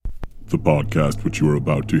The podcast which you are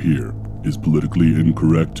about to hear is politically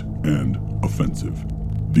incorrect and offensive.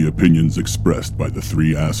 The opinions expressed by the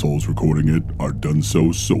three assholes recording it are done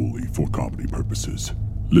so solely for comedy purposes.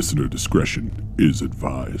 Listener discretion is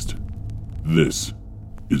advised. This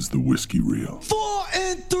is the Whiskey Reel. 4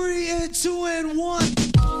 and 3 and 2 and 1.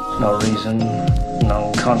 No reason,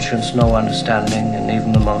 no conscience, no understanding, and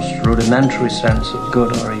even the most rudimentary sense of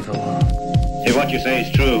good or evil. If what you say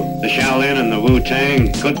is true, the Shaolin and the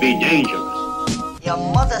Wu-Tang could be dangerous. Your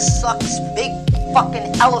mother sucks big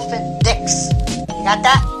fucking elephant dicks. You got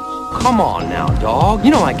that? Come on now, dog.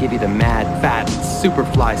 You know I give you the mad, fat,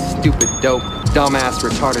 superfly, stupid, dope, dumbass,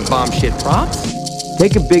 retarded bomb shit props.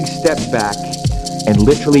 Take a big step back and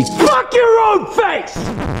literally fuck your own face!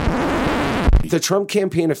 The Trump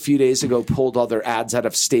campaign a few days ago pulled all their ads out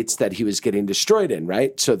of states that he was getting destroyed in,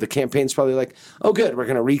 right? So the campaign's probably like, oh, good, we're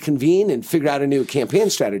going to reconvene and figure out a new campaign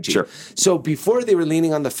strategy. Sure. So before they were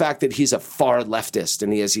leaning on the fact that he's a far leftist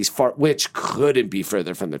and he has these far, which couldn't be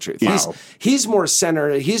further from the truth. Wow. He's more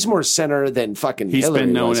center than fucking He's Hillary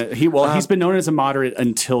been known was. he's been known as a moderate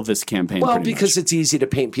until this campaign. Well, pretty because much. it's easy to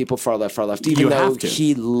paint people far left, even You though have to.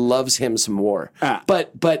 he loves him some more. Ah.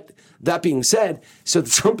 But that being said, so the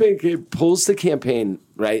Trump campaign pulls the campaign,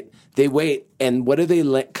 right? They wait, and what do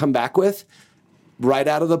they come back with? Right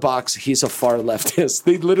out of the box, he's a far leftist.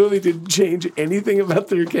 They literally didn't change anything about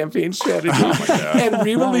their campaign strategy and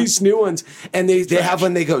re-release new ones. And they have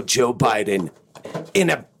when they go, Joe Biden in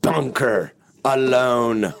a bunker,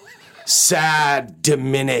 alone, sad,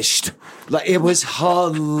 diminished. Like, it was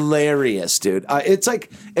hilarious, dude. It's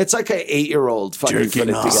like an 8-year-old fucking put it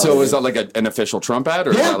together. So is that like an official Trump ad,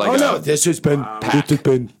 or is that like no, this has been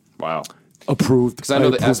wow approved. Because I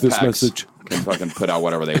know the this S-Packs message. can fucking put out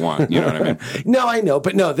whatever they want. You know what I mean? No, I know,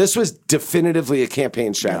 but no, this was definitively a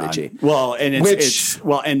campaign strategy. Well, and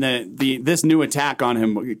this new attack on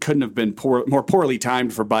him couldn't have been more poorly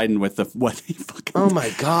timed for Biden with what he fucking. Oh my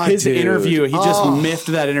God, his dude. interview. He just miffed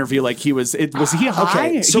that interview like he was. Was he high?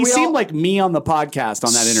 Okay, so he we seemed all- like me on the podcast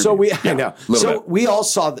on that interview. I know. So bit. we all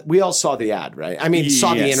saw the ad, right? I mean,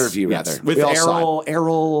 saw the Yes, interview yes. rather With We all saw it.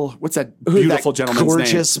 Errol. What's that Who, beautiful that gentleman's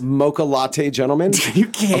gorgeous mocha latte gentleman. name? You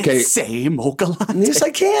can't Okay. say mocha latte. Yes, I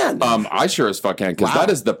can. I sure as fuck can, because that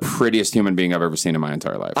is the prettiest human being I've ever seen in my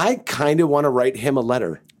entire life. I kind of want to write him a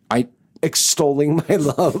letter. Extolling my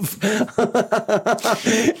love.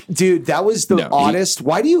 Dude, that was the oddest.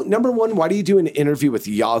 Why do you do an interview with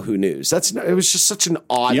Yahoo News? It was just such an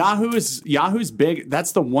odd. Yahoo's big.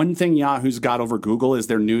 That's the one thing Yahoo's got over Google is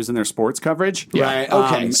their news and their sports coverage. Right.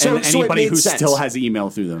 Okay. And So it anybody made who sense. still has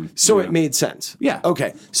email through them. So it made sense. Yeah.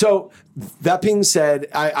 Okay. So that being said,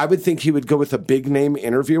 I would think he would go with a big name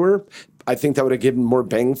interviewer. I think that would have given more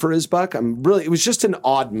bang for his buck. It was just an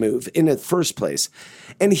odd move in the first place.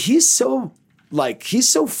 And he's so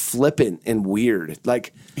flippant and weird.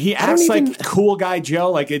 Like He acts like cool guy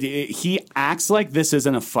Joe. Like he acts like this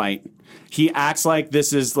isn't a fight. He acts like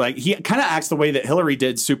this is like he kind of acts the way that Hillary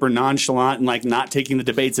did, super nonchalant and like not taking the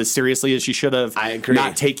debates as seriously as she should have. I agree.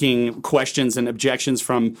 Not taking questions and objections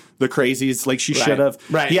from the crazies like she should have.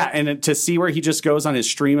 Right. Yeah, and to see where he just goes on his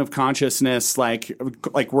stream of consciousness, like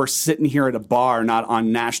we're sitting here at a bar, not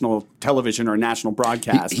on national television or a national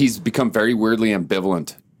broadcast. He's become very weirdly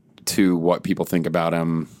ambivalent to what people think about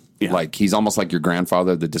him. Yeah. Like he's almost like your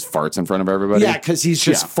grandfather that just farts in front of everybody. Yeah, because he's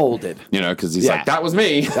just folded. You know, because he's like, that was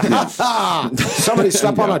me. Somebody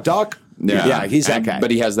step on a duck. Yeah, he's that guy.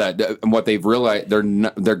 But he has that. And what they've realized,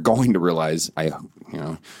 they're going to realize,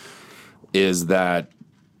 is that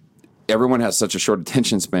everyone has such a short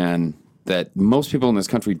attention span that most people in this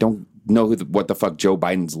country don't know what the fuck Joe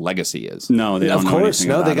Biden's legacy is. No, they don't Of know course, anything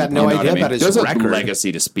no, about they him. got no idea about his There's record. a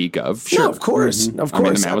legacy to speak of. Sure, Sure, of course, of I mean,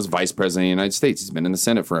 course. the man was vice president of the United States. He's been in the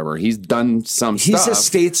Senate forever. He's done some He's stuff. a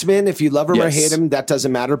statesman. If you love him or Yes. hate him, that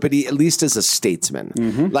doesn't matter. But he at least is a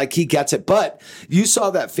statesman. Like he gets it. But you saw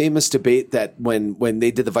that famous debate that when they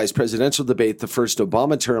did the vice presidential debate, the first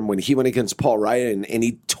Obama term, when he went against Paul Ryan and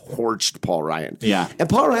he torched Paul Ryan. Yeah. And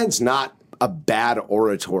Paul Ryan's not a bad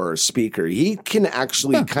orator or speaker. He can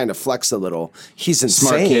actually kind of flex a little. He's insane.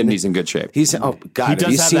 Smart kid, and he's in good shape. He's God. He have you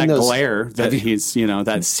does have seen that those- glare that he's,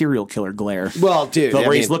 that serial killer glare. Well, dude, where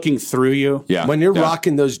I he's mean- looking through you. Yeah. When you're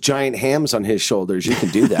rocking those giant hams on his shoulders, you can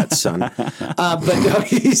do that, son. But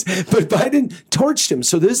Biden torched him.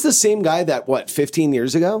 So this is the same guy that 14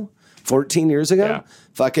 years ago,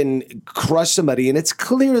 fucking crushed somebody. And it's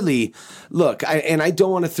clearly, look, I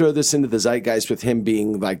don't want to throw this into the zeitgeist with him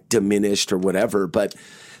being like diminished or whatever, but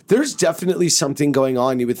there's definitely something going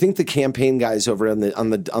on. You would think the campaign guys over on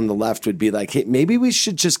the left would be like, hey, maybe we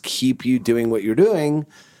should just keep you doing what you're doing.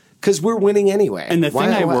 because we're winning anyway. And the thing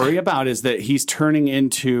I worry about is that he's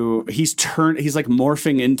like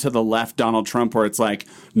morphing into the left Donald Trump, where it's like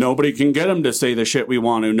nobody can get him to say the shit we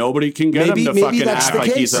want to. Nobody can get him to fucking act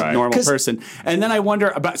like he's a normal person. And then I wonder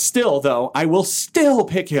about I will still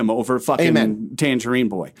pick him over fucking Tangerine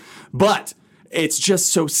Boy. But it's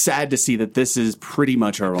just so sad to see that this is pretty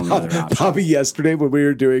much our only other option. Bobby, yesterday when we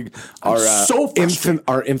were doing our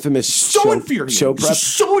infamous show prep,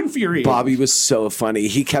 so infuriating. Bobby was so funny.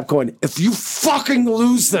 He kept going, "If you fucking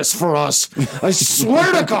lose this for us, I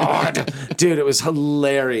swear to God, dude, it was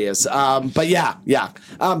hilarious." But yeah.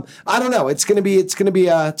 I don't know. It's gonna be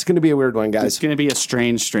a weird one, guys. It's gonna be a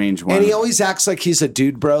strange one. And he always acts like he's a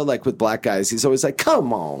dude, bro. Like with black guys, he's always like,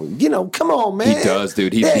 "Come on, come on, man." He does,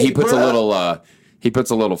 dude. He puts a little. He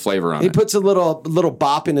puts a little flavor on it. He puts a little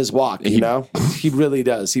bop in his walk, you know? He really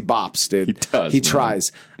does. He bops, dude. He does. He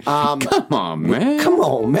tries. Come on, man. Come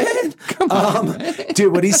on, man.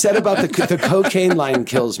 Dude, what he said about the cocaine line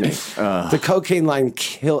kills me. The cocaine line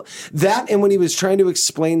that, and when he was trying to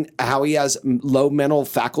explain how he has low mental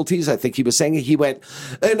faculties, I think he was saying he went,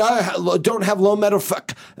 and I don't have low mental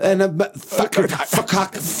faculties.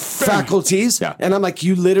 Yeah. And I'm like,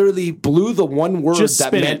 you literally blew the one word Just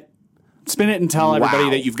that meant. Spin it and tell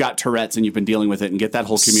everybody that you've got Tourette's and you've been dealing with it, and get that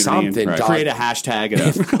whole community and create a hashtag.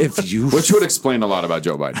 Which would explain a lot about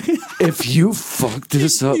Joe Biden. If you fuck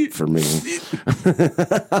this up for me,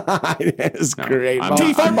 it's great.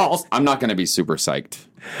 I'm not going to be super psyched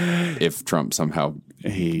if Trump somehow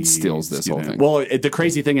steals this whole thing. Well, the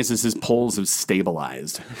crazy thing is his polls have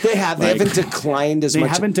stabilized. They have. They haven't declined as much. They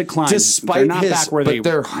haven't declined. Despite they're not back where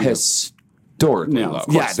they're historically low.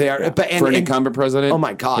 Yeah, they are. For an incumbent president, oh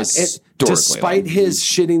my God. Despite his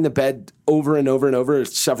shitting the bed over and over and over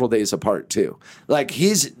several days apart, too. Like,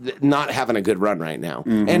 he's not having a good run right now.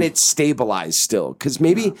 Mm-hmm. And it's stabilized still. Because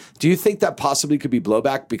maybe, do you think that possibly could be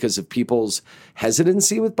blowback because of people's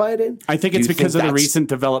hesitancy with Biden? I think it's because of the recent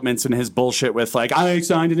developments in his bullshit with, like, I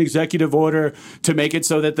signed an executive order to make it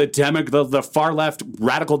so that the far left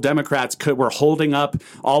radical Democrats were holding up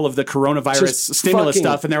all of the coronavirus stimulus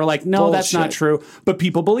stuff. And they were like, no, bullshit. That's not true. But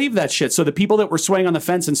people believe that shit. So the people that were swaying on the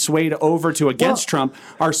fence and swayed over to against Trump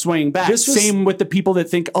are swaying back. Same with the people that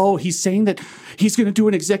think, he's saying that he's going to do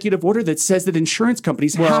an executive order that says that insurance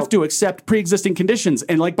companies have to accept pre-existing conditions.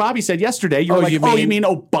 And like Bobby said yesterday, you mean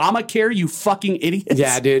Obamacare, you fucking idiots?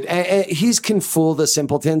 Yeah, dude. He can fool the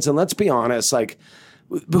simpletons. And let's be honest, like,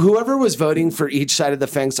 whoever was voting for each side of the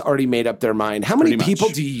fence already made up their mind. How many people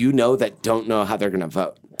do you know that don't know how they're going to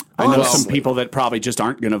vote? I know some people that probably just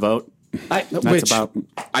aren't going to vote. I think that's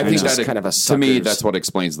kind of a to me, that's what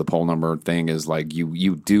explains the poll number thing is like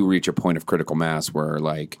you do reach a point of critical mass where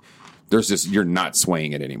like there's just you're not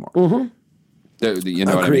swaying it anymore. Mm-hmm. You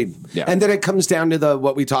know Agreed. what I mean? Yeah. And then it comes down to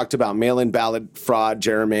what we talked about: mail-in ballot fraud,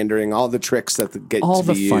 gerrymandering, all the tricks that get all to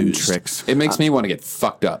the be fun used. tricks. It makes me want to get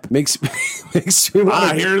fucked up. Makes me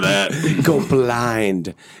want to hear that. Go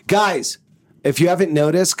blind, guys. If you haven't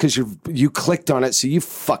noticed, because you clicked on it, so you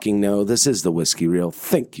fucking know, this is the Whiskey Reel.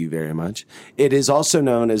 Thank you very much. It is also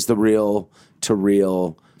known as the Reel to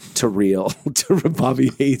Reel to Reel.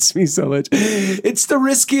 Bobby hates me so much. It's the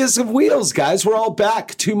riskiest of wheels, guys. We're all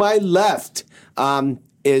back. To my left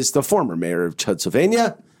is the former mayor of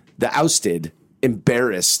Pennsylvania, the ousted,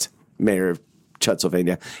 embarrassed mayor of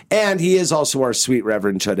Pennsylvania. And he is also our sweet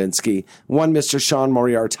Reverend Chudinsky, one Mr. Sean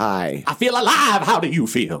Moriarty. I feel alive. How do you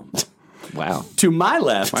feel? Wow. To my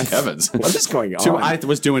left. My heavens. What is going on? I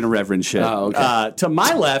was doing a reverend shit. Oh, okay. To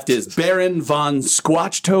my left is Baron von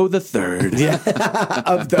Squatchtoe III.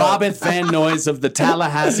 Of the Bobbeth Van Noyes of the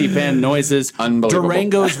Tallahassee Van Noises. Unbelievable.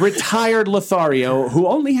 Durango's retired Lothario, who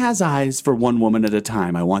only has eyes for one woman at a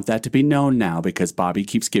time. I want that to be known now because Bobby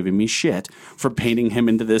keeps giving me shit for painting him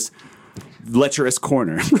into this lecherous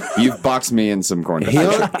corner. You've boxed me in some corners.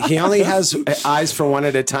 He only has eyes for one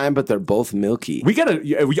at a time, but they're both milky.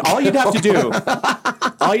 All you'd have to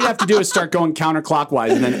do is start going counterclockwise,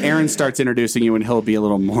 and then Aaron starts introducing you, and he'll be a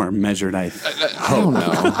little more measured. I don't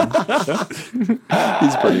know.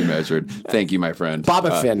 He's pretty measured. Thank you, my friend.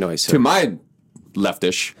 Bobbeth Van Noyes. To my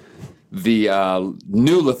leftish, the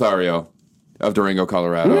new Lothario of Durango,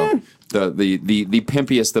 Colorado. The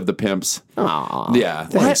pimpiest of the pimps. Aw, yeah.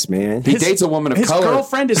 Thanks, man. He dates a woman of color. His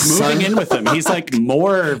girlfriend is moving in with him. He's like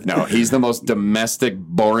more... No, he's the most domestic,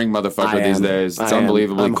 boring motherfucker these days. It's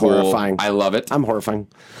unbelievably cool. Horrifying. I love it. I'm horrifying.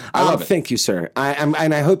 I love it. Thank you, sir. And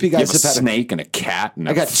I hope you guys have a snake and a cat. And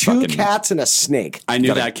I got two cats and a snake. I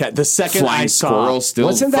knew that cat. The second flying I saw... squirrel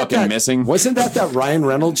still fucking missing. Wasn't that Ryan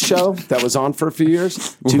Reynolds show that was on for a few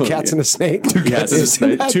years? Two cats and a snake? Two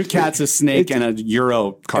cats, a snake, and a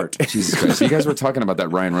Euro cart. Jesus Christ! You guys were talking about that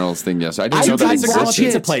Ryan Reynolds thing yesterday. I didn't know that Guys, a Girl in a existed.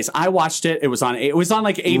 Pizza Place. I watched it. It was on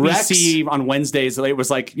like ABC on Wednesdays. It was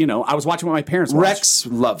like, I was watching what my parents watched. Rex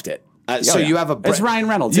loved it. So you have a... It's Ryan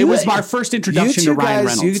Reynolds. It was our first introduction to Ryan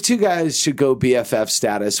Reynolds. You two guys should go BFF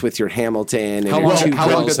status with your Hamilton. And How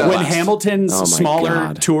long did that when last? Hamilton's smaller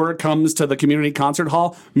God. tour comes to the community concert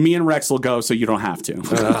hall, me and Rex will go so you don't have to.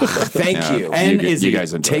 Thank you. And you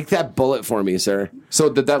guys enjoy. Take that bullet for me, sir. So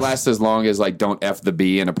did that last as long as like Don't F the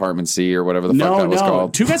B in Apartment C or whatever the fuck that was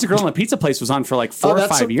called? Two Guys, a Girl in a Pizza Place was on for like 4 or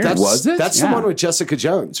 5 years. Was it? That's the one with Jessica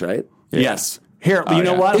Jones, right? Yes. Here, you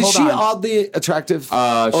know what? Is Hold she on. oddly attractive? She's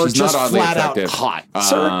just not oddly flat attractive. out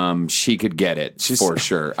hot? She could get it for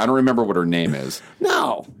sure. I don't remember what her name is.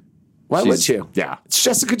 No. Why would you? Yeah. It's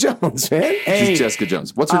Jessica Jones, man. She's Jessica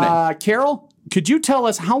Jones. What's her name? Carol, could you tell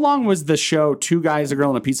us how long was the show Two Guys, a Girl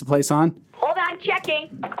in a Pizza Place on? Hold on, checking.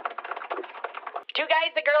 Two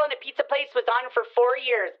Guys, a Girl in a Pizza Place was on for 4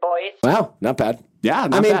 years, boys. Wow, not bad. Yeah,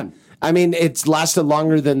 not bad. I mean, it's lasted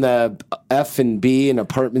longer than the F and B and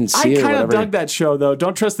Apartment C I or kind whatever. of dug that show, though.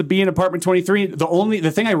 Don't trust the B in Apartment 23.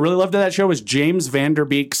 The thing I really loved of that show was James Van Der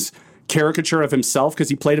Beek's caricature of himself, because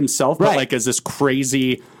he played himself, but like as this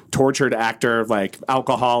crazy tortured actor, like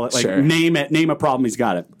alcoholic, like name a problem, he's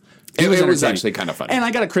got it. It was actually kind of funny. And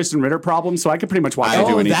I got a Kristen Ritter problem, so I could pretty much watch her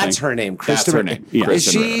do anything. That's her name. Kristen That's her Ritter. name. Yeah. Is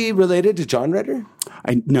she related to John Ritter?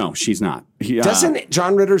 No, she's not. Doesn't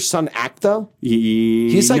John Ritter's son act, though?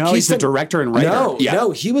 He's the director and writer.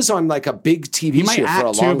 No, he was on like a big TV He might show for a act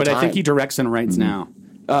long too, but time. I think he directs and writes now.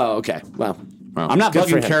 Oh, okay. Well, I'm not good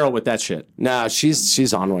for bugging him. Carol with that shit. No,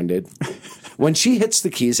 she's on one, dude. When she hits the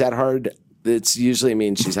keys that hard, it's usually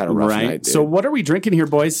means she's had a rough night, dude. So what are we drinking here,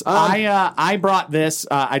 boys? I brought this.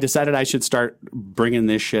 I decided I should start bringing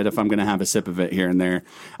this shit if I'm going to have a sip of it here and there.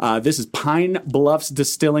 This is Pine Bluffs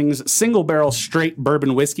Distilling's single barrel straight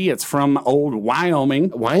bourbon whiskey. It's from old Wyoming.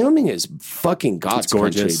 Wyoming is fucking God's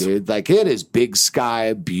country, dude. Like, it is big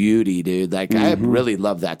sky beauty, dude. Like, I really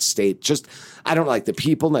love that state. Just, I don't like the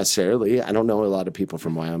people necessarily. I don't know a lot of people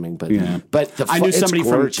from Wyoming, but I knew somebody it's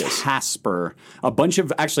gorgeous. from Casper.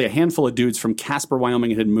 A handful of dudes from Casper,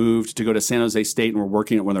 Wyoming had moved to go to San Jose State and were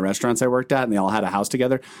working at one of the restaurants I worked at, and they all had a house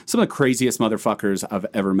together. Some of the craziest motherfuckers I've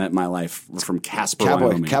ever met in my life were from Casper,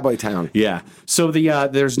 Wyoming. Cowboy town. Yeah. So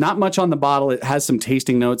there's not much on the bottle. It has some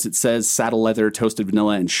tasting notes. It says saddle leather, toasted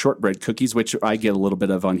vanilla, and shortbread cookies, which I get a little bit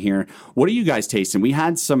of on here. What are you guys tasting? We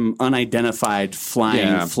had some unidentified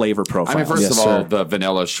flying flavor profiles. I mean, first of all, the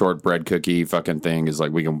vanilla shortbread cookie fucking thing is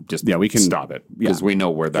like we can stop it because we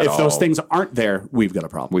know where that. If those things aren't there, we've got a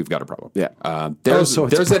problem. We've got a problem. Yeah. There's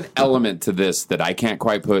an element to this that I can't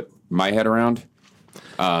quite put my head around.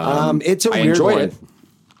 It's a I weird enjoy one. it.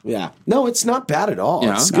 Yeah. No, it's not bad at all.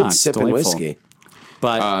 Yeah. It's good it's sipping delightful. whiskey.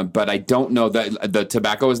 But I don't know that the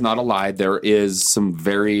tobacco is not a lie. There is some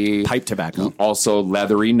very pipe tobacco, also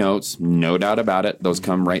leathery notes, no doubt about it. Those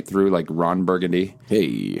come right through like Ron Burgundy.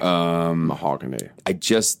 Hey, mahogany.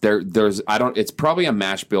 It's probably a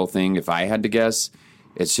mash bill thing. If I had to guess,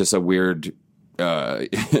 it's just a weird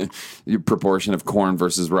proportion of corn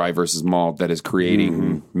versus rye versus malt that is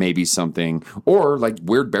creating maybe something, or like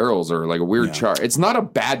weird barrels or like a weird char. It's not a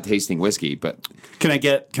bad tasting whiskey, but can I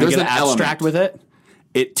get an abstract element with it?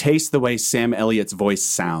 It tastes the way Sam Elliott's voice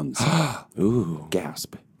sounds. Ooh,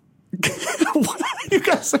 gasp. You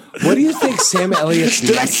guys, what do you think Sam Elliott's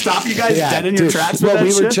Did I stop you guys dead in your tracks? Well, with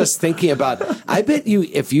that we were shit? just thinking about. I bet you,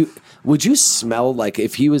 would you smell like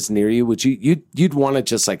if he was near you? Would you'd want to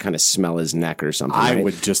just like kind of smell his neck or something? I right?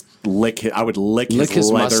 would just lick his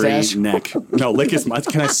leathery mustache? neck. No, lick his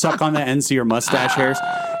mustache. Can I suck on the ends of your mustache hairs?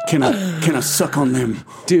 Can I suck on them,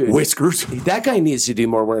 dude? Whiskers. That guy needs to do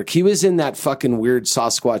more work. He was in that fucking weird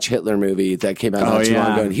Sasquatch Hitler movie that came out not too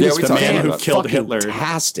long ago. And he was the man who killed Hitler,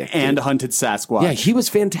 fantastic, and hunted Sasquatch. Yeah, he was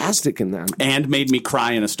fantastic in that, and made me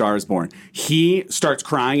cry in A Star Is Born. He starts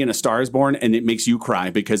crying in A Star Is Born, and it makes you cry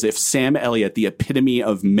because if Sam Elliott, the epitome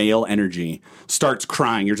of male energy, starts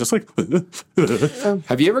crying, you're just like.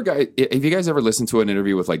 Have you guys ever listened to an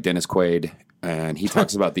interview with like Dennis Quaid? And he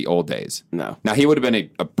talks about the old days. No. Now, he would have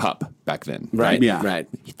been a pup back then. Right? Yeah. Right.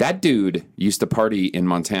 That dude used to party in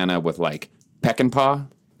Montana with like Peckinpah.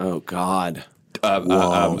 Oh, God.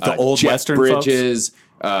 The old Jeff Western Bridges,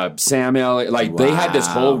 Sam Elliott. Like, they had this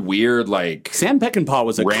whole weird, like. Sam Peckinpah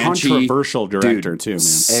was a ranchy, controversial director, dude, too, man.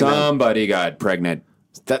 Somebody got pregnant.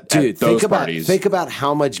 Dude, those parties. Think about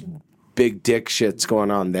how much big dick shit's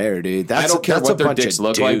going on there, dude. I don't care what their dicks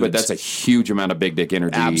look like, but that's a huge amount of big dick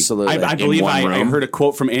energy. Absolutely. I believe I heard a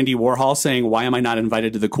quote from Andy Warhol saying, "Why am I not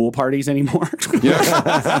invited to the cool parties anymore?"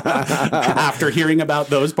 After hearing about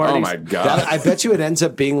those parties. Oh my God. I bet you it ends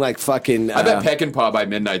up being like fucking... I bet Peck and Paw by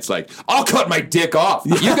midnight's like, I'll cut my dick off.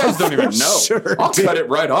 You guys don't even know. Sure, I'll cut it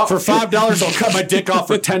right off. For $5, I'll cut my dick off.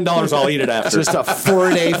 For $10, I'll eat it after. Just a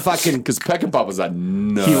 4-day fucking... Because Peck and Paw was a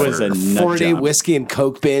nut. He was a nut 4-day job. whiskey and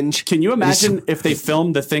Coke binge. Can you imagine if they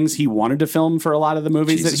filmed the things he wanted to film for a lot of the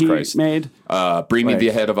movies that he made? Bring Me the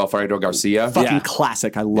Head of Alfredo Garcia. Fucking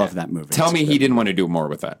classic. I love that movie. Tell me he didn't want to do more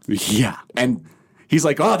with that. Yeah. And he's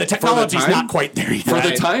like, oh, the technology's not quite there yet. For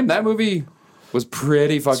the time, that movie was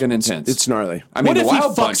pretty fucking intense. It's gnarly. I mean, what if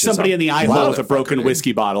he fucks somebody in the eye hole with a broken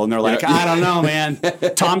whiskey bottle and they're like, I don't know, man.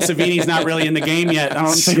 Tom Savini's not really in the game yet. I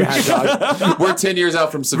don't think We're 10 years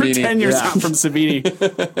out from Savini. We're 10 years out from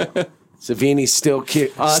Savini. Savini's still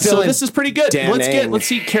cute. So this is pretty good. Let's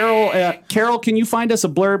see, Carol. Carol, can you find us a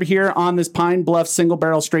blurb here on this Pine Bluff single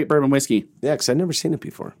barrel straight bourbon whiskey? Yeah, because I've never seen it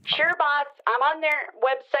before. Sure, boss. I'm on their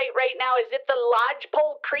website right now. Is it the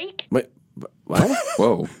Lodgepole Creek? Wait, what?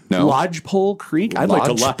 Whoa, no. Lodgepole Creek? I'd like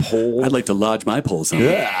to lodge my pole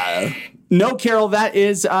somewhere. Yeah. No, Carol, that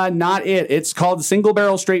is not it. It's called single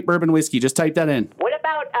barrel straight bourbon whiskey. Just type that in. What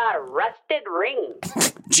about Rusted Ring?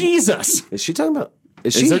 Jesus. Is she talking about...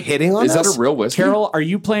 Is she hitting on us? Is that a real whiskey? Carol, are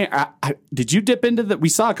you playing... did you dip into the... We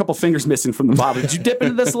saw a couple fingers missing from the bottle. Did you dip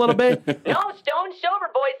into this a little bit? No, Stone Sober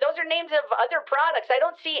Boys. Those are names of other products. I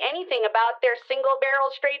don't see anything about their single barrel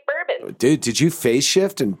straight bourbon. Dude, did you phase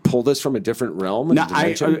shift and pull this from a different realm? No,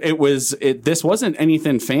 this wasn't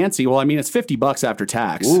anything fancy. Well, I mean, it's $50 after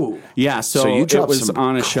tax. Ooh. Yeah, so you it was some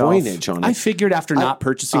on a coinage shelf. on it. I figured after not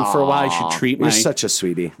purchasing for a while, I should treat You're such a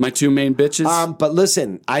sweetie. my two main bitches. But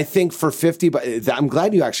listen, I think for 50, but I'm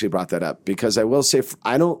glad you actually brought that up because I will say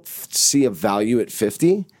I don't see a value at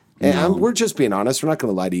 50. And we're just being honest. We're not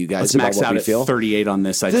going to lie to you guys about what we feel. 38 on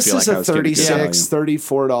this. This is a $36,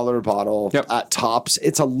 $34 bottle at tops.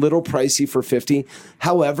 It's a little pricey for 50.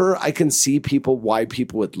 However, I can see why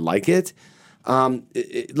people would like it.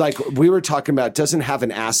 Like we were talking about, it doesn't have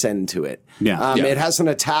an ass end to it. It has an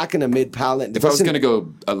attack and a mid palate. If I was going to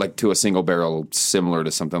go like to a single barrel similar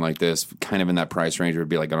to something like this, kind of in that price range, it would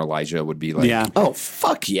be like an Elijah would be like, oh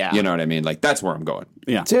fuck yeah, you know what I mean? Like that's where I'm going.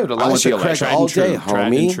 Yeah, dude, Elijah Craig all day,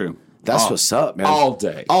 homie. True. That's what's up, man. All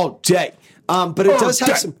day. But it does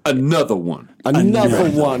have some another one. But no,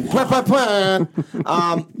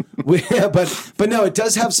 it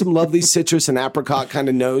does have some lovely citrus and apricot kind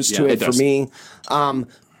of nose to it for me.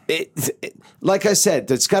 Like I said,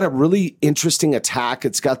 it's got a really interesting attack.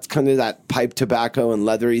 It's got kind of that pipe tobacco and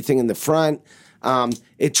leathery thing in the front.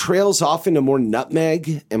 It trails off into more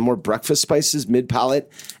nutmeg and more breakfast spices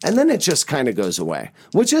mid-palate, and then it just kind of goes away,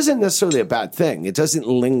 which isn't necessarily a bad thing. It doesn't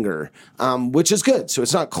linger, which is good. So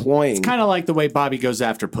it's not cloying. It's kind of like the way Bobby goes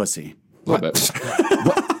after pussy. A little bit.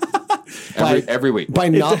 Every week. By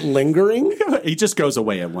not lingering? He just goes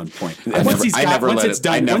away at one point. Once he's done what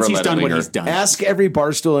he's done. Ask every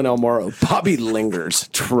barstool in El Moro. Bobby lingers.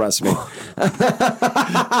 Trust me.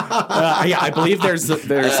 I believe there's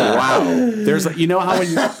you know how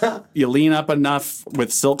when you lean up enough with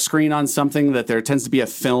silkscreen on something that there tends to be a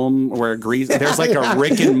film where there's like a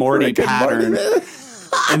Rick and Morty pattern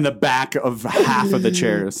in the back of half of the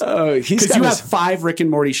chairs. Oh, because you have 5 Rick and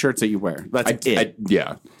Morty shirts that you wear. That's it.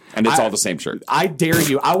 Yeah. And it's all the same shirt. I dare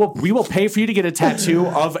you. We will pay for you to get a tattoo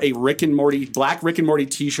of a black Rick and Morty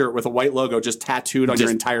T-shirt with a white logo just tattooed on your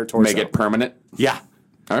entire torso. Make it permanent? Yeah.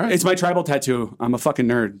 All right. It's my tribal tattoo. I'm a fucking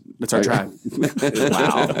nerd. That's our tribe.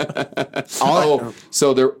 Wow.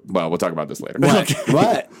 We'll talk about this later.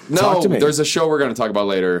 What? No, talk to me. There's a show we're going to talk about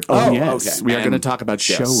later. Oh, yes. Okay. We are going to talk about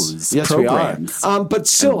shows. Yes, programs. We are. But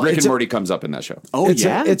still, and Rick and Morty comes up in that show. Oh,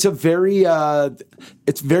 it's a very,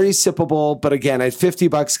 it's very sippable. But again, at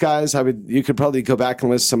 $50, guys, you could probably go back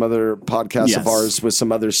and listen to some other podcasts of ours with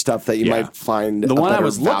some other stuff that you might find. The one I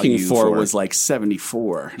was looking for was like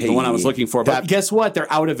 74. The one I was looking for. But guess what?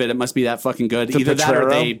 They're out of it. It must be that fucking good. Either that or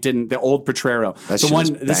they didn't. The old Potrero. This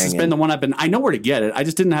has been the one I know where to get it. I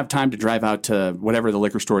just didn't have time to drive out to whatever the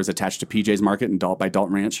liquor store is attached to PJ's Market by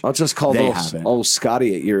Dalton Ranch. I'll just call old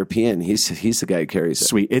Scotty at European. He's the guy who carries it.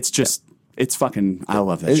 Sweet. It's just it's fucking. I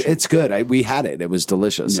love that. It's good. We had it. It was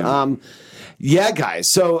delicious. Yeah, guys.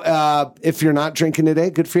 So if you're not drinking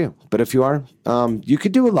today, good for you. But if you are, you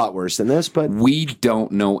could do a lot worse than this. But we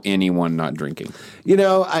don't know anyone not drinking. You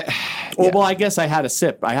know, well, I guess I had a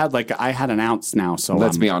sip. I had an ounce now. So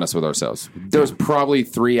let's be honest with ourselves. There's probably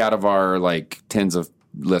 3 out of our like tens of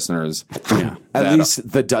listeners, at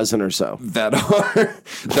least the dozen or so that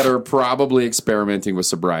are probably experimenting with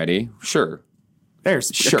sobriety. Sure.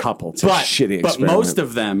 There's a couple, shitty but most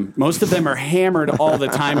of them are hammered all the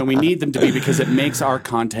time, and we need them to be because it makes our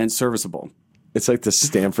content serviceable. It's like the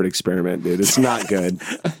Stanford experiment, dude. It's not good.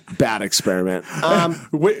 Bad experiment.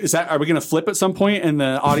 Wait, are we going to flip at some point, and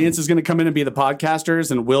the audience is going to come in and be the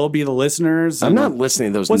podcasters, and we'll be the listeners? I'm not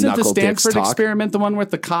listening to those Wasn't knuckle the dicks Stanford talk. experiment the one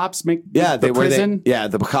with the cops the prison?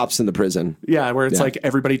 The cops in the prison. Yeah, where it's like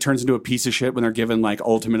everybody turns into a piece of shit when they're given like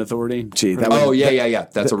ultimate authority. Gee,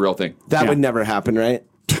 that's a real thing. That would never happen, right?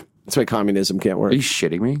 That's why communism can't work. Are you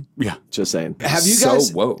shitting me? Yeah, just saying. Have you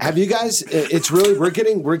guys? It's really we're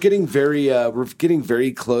getting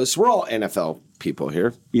very close. We're all NFL people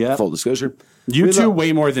here. Yeah, full disclosure. You two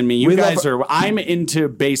way more than me. You guys are. I'm into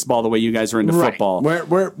baseball the way you guys are into football.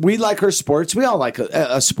 We like our sports. We all like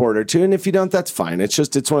a sport or two, and if you don't, that's fine. It's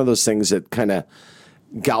one of those things that kind of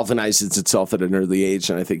galvanizes itself at an early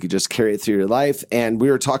age, and I think you just carry it through your life. And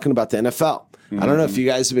we were talking about the NFL. I don't know if you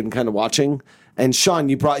guys have been kind of watching. And Sean,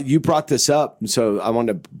 you brought this up, so I want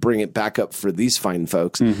to bring it back up for these fine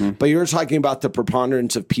folks. But you were talking about the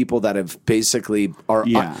preponderance of people that have basically are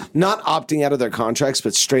not opting out of their contracts,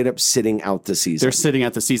 but straight up sitting out the season. They're sitting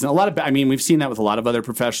out the season. We've seen that with a lot of other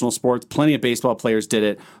professional sports. Plenty of baseball players did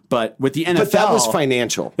it, but with the NFL, but that was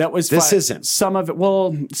financial. That was isn't some of it.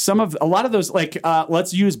 Well, a lot of those, like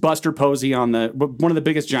let's use Buster Posey one of the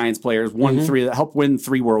biggest Giants players, helped win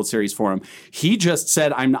 3 World Series for him. He just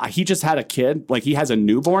said, he just had a kid. Like he has a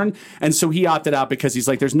newborn, and so he opted out because he's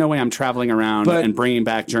like, "There's no way I'm traveling around and bringing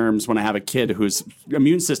back germs when I have a kid whose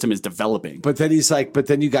immune system is developing." But then he's like,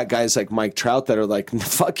 you got guys like Mike Trout that are like,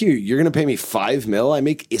 "Fuck you! You're going to pay me $5 million. I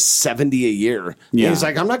make $70 a year." Yeah. And he's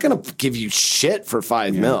like, "I'm not going to give you shit for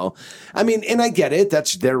 $5 million." I mean, and I get it.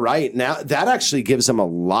 They're right. Now that actually gives them a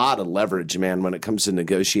lot of leverage, man, when it comes to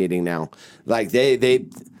negotiating. Now, like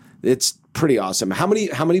it's pretty awesome. How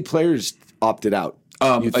many players opted out?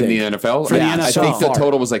 In the NFL? I think the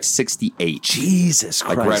total was like 68. Jesus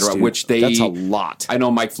Christ. Like right around, which that's a lot. I know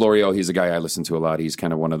Mike Florio, he's a guy I listen to a lot. He's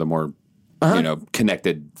kind of one of the more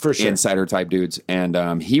connected insider type dudes.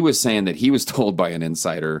 And he was saying that he was told by an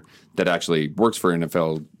insider that actually works for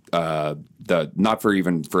NFL, not for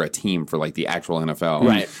even for a team, for like the actual NFL.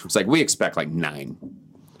 Right. It's like, we expect like 9.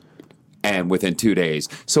 And within 2 days.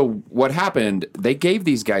 So what happened, they gave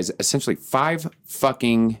these guys essentially 5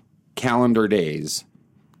 fucking calendar days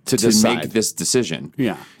to make this decision.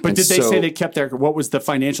 Yeah. But did they say they kept what was the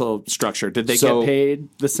financial structure? Did they get paid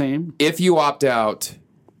the same? If you opt out,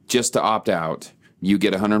 just to opt out, you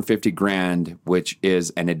get $150,000, which is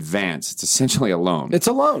an advance. It's essentially a loan. It's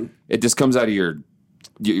a loan. It just comes out of your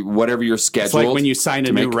whatever you're scheduled. It's like when you sign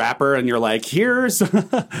a new rapper and you're like, here's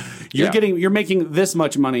you're making this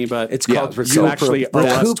much money, but it's called you actually owe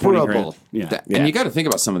us $20,000. And you got to think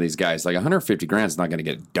about some of these guys. Like $150,000 is not going to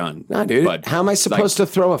get it done. No, dude. But how am I supposed to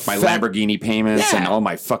throw my Lamborghini payments and all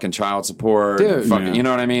my fucking child support? Dude, you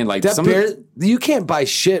know what I mean? Like you can't buy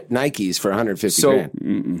shit Nikes for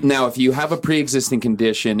 $150,000. Now, if you have a pre-existing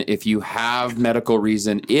condition, if you have medical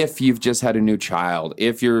reason, if you've just had a new child,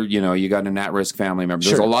 if you're you got an at-risk family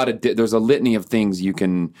member. There's a litany of things you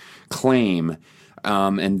can claim,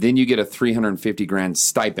 and then you get a $350,000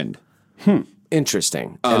 stipend.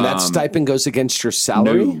 Interesting. And that stipend goes against your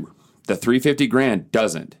salary? No, the $350,000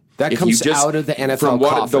 doesn't. That comes out of the NFL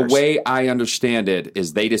coffers. The way I understand it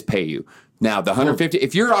is they just pay you. Now, the $150,000,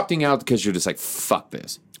 if you're opting out because you're just like, fuck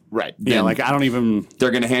this. Right. Yeah, like I don't even.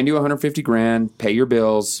 They're going to hand you $150,000, pay your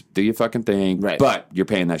bills, do your fucking thing, right. But you're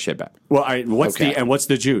paying that shit back. Well, all right, what's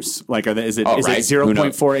the juice? Like, is it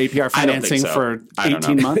 0.4 APR financing for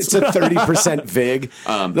 18 months? It's a 30% VIG.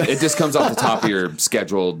 It just comes off the top of your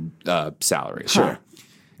scheduled salary. Sure.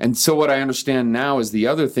 And so what I understand now is the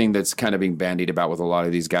other thing that's kind of being bandied about with a lot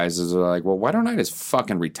of these guys is like, well, why don't I just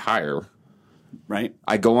fucking retire? Right.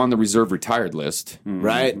 I go on the reserve retired list.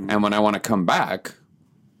 Right. And when I want to come back,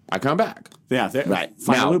 I come back. Yeah, right.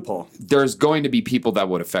 Find a loophole. There's going to be people that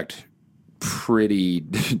would affect pretty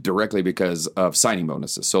directly because of signing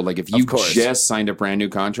bonuses. So, like, if you just signed a brand new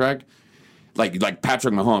contract, like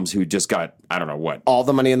Patrick Mahomes, who just got, I don't know what, all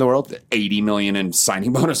the money in the world, $80 million in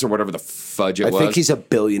signing bonus or whatever the fudge it was. I think he's a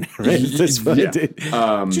billionaire. Right?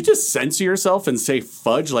 Did you just censor yourself and say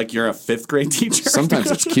fudge like you're a 5th grade teacher?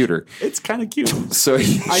 Sometimes it's cuter. It's kind of cute. So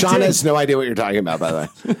Sean has no idea what you're talking about, by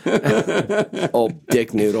the way. Old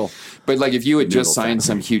dick noodle. But like, if you had just signed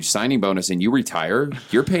some huge signing bonus and you retire,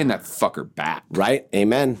 you're paying that fucker back. Right?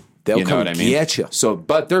 Amen. They'll come get you. So,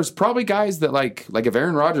 but there's probably guys that like if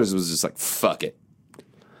Aaron Rodgers was just like, fuck it.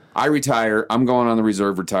 I retire. I'm going on the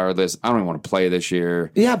reserve retire list. I don't even want to play this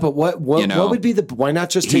year. Yeah, but what would be why not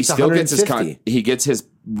just take the 150? He gets his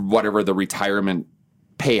whatever the retirement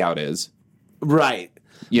payout is. Right.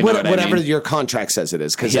 You know whatever I mean? your contract says it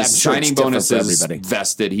is, because his signing bonus is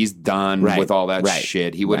vested. He's done with all that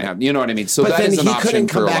shit. He wouldn't have, you know what I mean. So but that then is an he option couldn't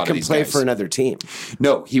for come a lot back of and these play guys. for another team.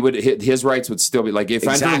 No, he would. His rights would still be like if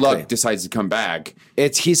Andrew Luck decides to come back.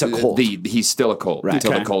 He's a Colt. He's still a Colt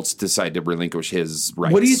until the Colts decide to relinquish his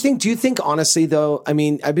rights. What do you think? Do you think, honestly, though? I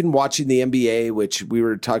mean, I've been watching the NBA, which we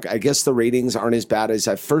were talking. I guess the ratings aren't as bad as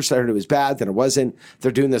I heard it was bad. Then it wasn't.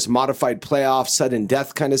 They're doing this modified playoff, sudden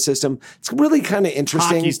death kind of system. It's really kind of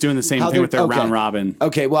interesting. Hockey's doing the same thing with their round robin.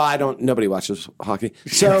 Okay, well, nobody watches hockey.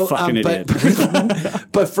 So,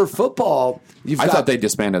 but for football, I thought they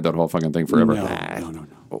disbanded that whole fucking thing forever. No.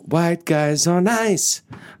 White guys on ice.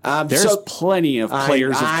 There's plenty of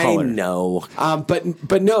players of color. I know.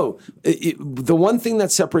 But no, the one thing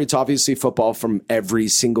that separates obviously football from every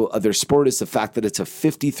single other sport is the fact that it's a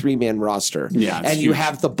 53-man roster. Yeah, and huge. you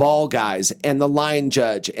have the ball guys and the line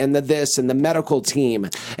judge and the this and the medical team.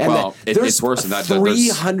 And it's worse than that.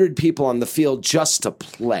 300 people on the field just to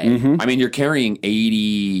play. Mm-hmm. I mean, you're carrying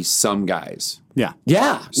 80-some guys.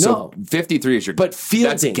 Yeah. So 53 is your... But fielding.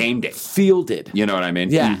 That's game day. Fielded. You know what I mean?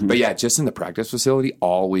 Yeah. Mm-hmm. But yeah, just in the practice facility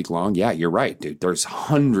all week long, yeah, you're right, dude. There's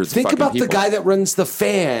hundreds Think of fucking about people. the guy that runs the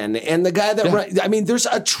fan and the guy that I mean, there's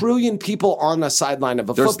a trillion people on a sideline of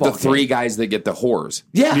a football game. There's the three guys that get the whores.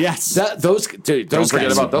 Yeah. Yes. Those Don't forget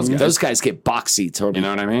guys, about those guys. Those guys get boxy. Totally. You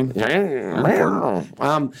know what I mean?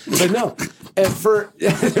 But no,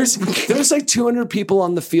 there's like 200 people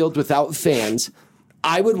on the field without fans.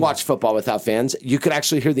 I would watch football without fans. You could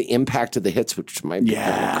actually hear the impact of the hits, which might be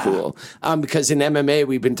really cool. Because in MMA,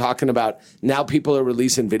 we've been talking about now people are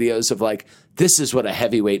releasing videos of like, this is what a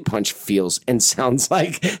heavyweight punch feels and sounds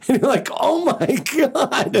like. And you're like, oh my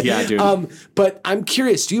God. Yeah, dude. But I'm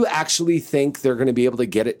curious, do you actually think they're going to be able to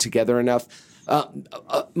get it together enough?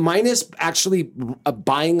 Minus actually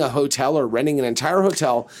buying a hotel or renting an entire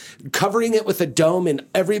hotel, covering it with a dome, and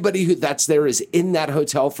everybody that's there is in that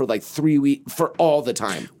hotel for like 3 weeks, for all the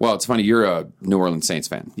time. Well, it's funny. You're a New Orleans Saints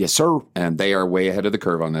fan. Yes, sir. And they are way ahead of the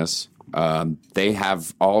curve on this. They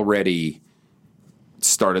have already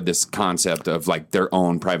started this concept of like their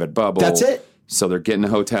own private bubble. That's it. So they're getting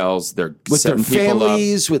hotels, they're with their setting people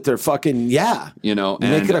families, up, with their fucking you know, and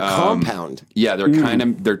make it a compound. Yeah,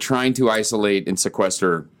 they're trying to isolate and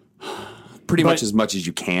sequester pretty much as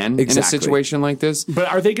you can in a situation like this. But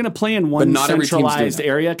are they going to play in one centralized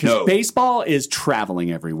area? Because No. baseball is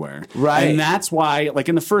traveling everywhere. Right. And that's why, like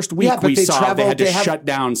in the first week, but we they saw they had to have- shut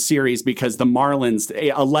down series because the Marlins,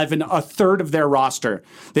 a third of their roster,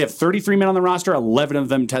 they have 33 men on the roster, 11 of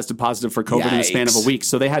them tested positive for COVID in the span of a week.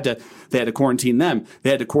 So they had to quarantine them. They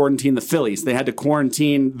had to quarantine the Phillies. They had to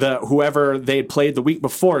quarantine whoever they had played the week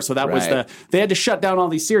before. So that was they had to shut down all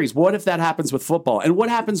these series. What if that happens with football? And what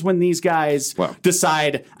happens when these guys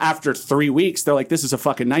decide after 3 weeks, they're like, this is a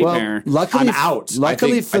fucking nightmare. Well, luckily, I'm out.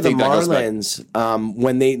 Luckily for the that goes back.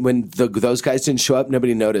 Marlins, when those guys didn't show up,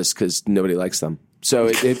 nobody noticed because nobody likes them.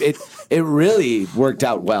 So it really worked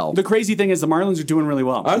out well. The crazy thing is the Marlins are doing really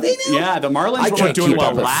well. Are they now? Yeah, the Marlins I were can't doing keep well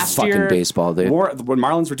up with last fucking year. baseball, dude. When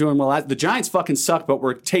Marlins were doing well, the Giants fucking suck, but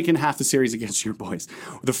we're taking half the series against your boys.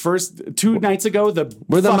 The first 2 nights ago,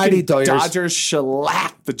 we're the mighty Doyers. Dodgers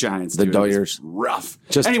shellacked the Giants. The dude. Doyers. Rough.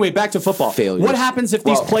 Just anyway, back to football. Failures. What happens if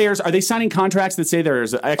these players, are they signing contracts that say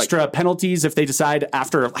there's extra penalties if they decide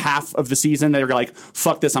after half of the season they're like,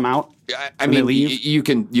 fuck this, I'm out? I mean, you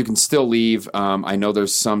can still leave. I know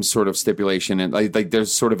there's some sort of stipulation, and like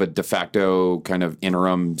there's sort of a de facto kind of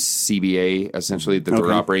interim CBA essentially that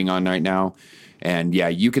they're operating on right now. And yeah,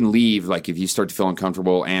 you can leave like if you start to feel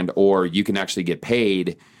uncomfortable, or you can actually get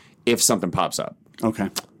paid if something pops up. Okay.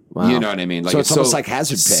 Wow. You know what I mean? Like so it's almost like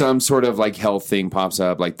hazard pay. Some sort of like health thing pops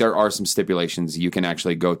up. Like there are some stipulations. You can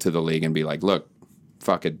actually go to the league and be like, look,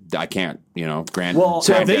 fuck it, I can't, grant. Well,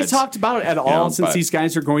 have they talked about it at all since these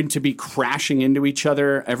guys are going to be crashing into each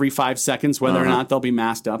other every 5 seconds, whether or not they'll be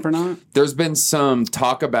masked up or not? There's been some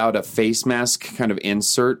talk about a face mask kind of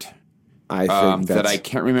insert. I think that I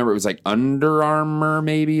can't remember. It was like Under Armour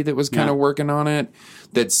maybe that was kind of working on it.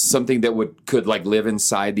 That's something that could like live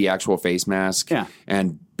inside the actual face mask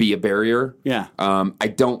and be a barrier. Yeah. I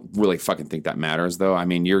don't really fucking think that matters though. I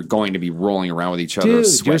mean, you're going to be rolling around with each other,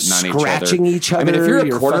 sweating on each other. Scratching each other. I mean, if you're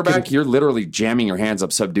a quarterback, you're literally jamming your hands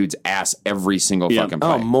up some dude's ass every single fucking play.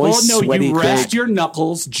 Oh, moist, sweaty you rest your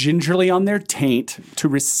knuckles gingerly on their taint to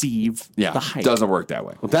receive the height. Doesn't work that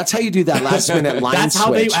way. Well, that's how you do that last minute line that's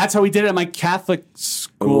switch. That's how we did it at my Catholic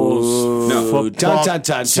schools. No, football dun, dun,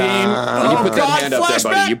 dun, team. dun. You put that hand up there, flashback.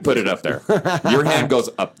 buddy. You put it up there. Your hand goes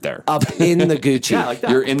up there. Up in the Gucci. Yeah, like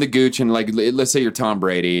that. You're in the gooch, and like, let's say you're Tom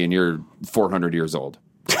Brady and you're 400 years old.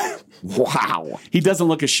 Wow. He doesn't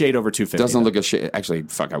look a shade over 250. Doesn't look a shit. Actually,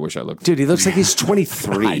 fuck, I wish I looked. Dude, he looks like he's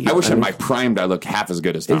 23. I wish in my prime I look half as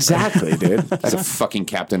good as Tom Exactly, dude. Brady. He's a fucking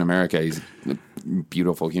Captain America. He's a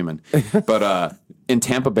beautiful human. But in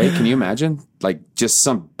Tampa Bay, can you imagine? Like, just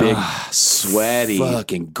some big, sweaty,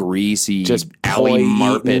 fucking greasy, just alley poi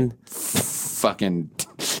marpet, eating. fucking...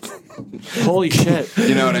 Holy shit.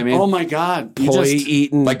 You know what I mean? Oh my God. You Poi just,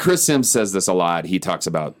 eating. Like, Chris Sims says this a lot. He talks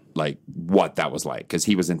about, like, what that was like, because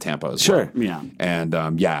he was in Tampa as well. Sure. Yeah. And,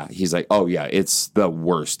 he's like, oh, yeah, it's the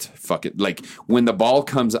worst fucking... Like, when the ball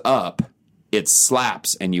comes up, it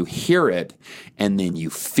slaps, and you hear it, and then you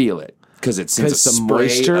feel it. Because it sends a 'Cause the spray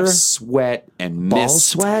moisture, of sweat and ball mist.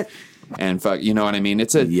 sweat. And fuck, you know what I mean?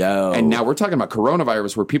 It's a Yo. And now we're talking about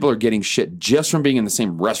coronavirus, where people are getting shit just from being in the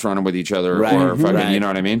same restaurant with each other, Right. or fucking, Right. you know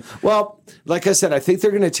what I mean? Well, like I said, I think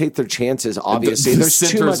they're going to take their chances. Obviously, the there's too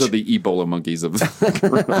centers much. of the Ebola monkeys of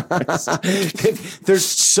There's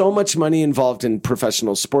so much money involved in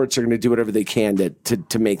professional sports. They're going to do whatever they can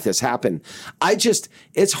to make this happen.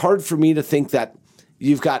 It's hard for me to think that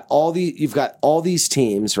you've got all these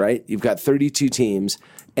teams, right? You've got 32 teams.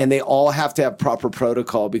 And they all have to have proper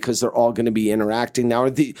protocol because they're all going to be interacting. Now, are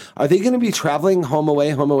they going to be traveling home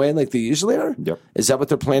away like they usually are? Yep. Is that what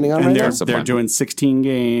they're planning on and right now? they're doing 16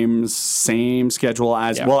 games, same schedule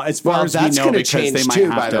as well. As far as that's we know, going to because change they might too,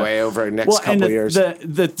 have by to, the way, over the next couple of years.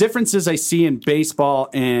 The differences I see in baseball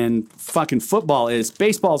and fucking football is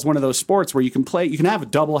baseball is one of those sports where you can have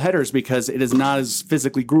double headers because it is not as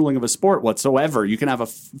physically grueling of a sport whatsoever. You can have a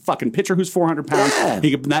fucking pitcher who's 400 pounds.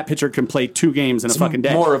 Yeah. That pitcher can play 2 games in a fucking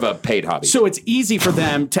day. more of a paid hobby. So it's easy for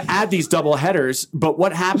them to add these double headers, but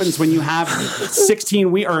what happens when you have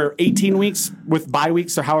 16 weeks or 18 weeks with bye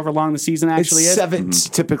weeks or however long the season actually is?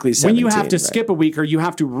 Typically 17. When you have to right? skip a week or you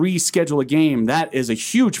have to reschedule a game, that is a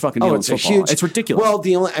huge fucking deal in football. It's ridiculous. Well,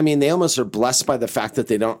 they almost are blessed by the fact that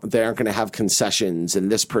they aren't going to have concessions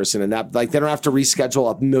and this person and that. Like, they don't have to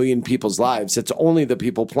reschedule a million people's lives. It's only the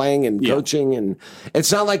people playing and coaching, and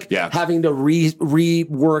it's not like having to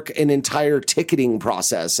rework an entire ticketing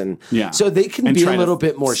process. And so they can be a little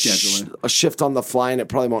bit more a shift on the fly, and it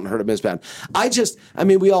probably won't hurt them as bad.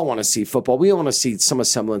 We all want to see football. We all want to see some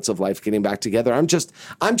semblance of life getting back together. I'm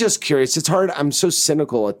just curious. It's hard. I'm so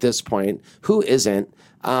cynical at this point. Who isn't?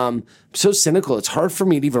 So cynical. It's hard for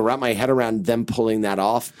me to even wrap my head around them pulling that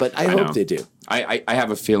off, but I hope they do. I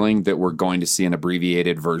have a feeling that we're going to see an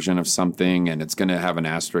abbreviated version of something, and it's going to have an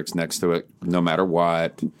asterisk next to it no matter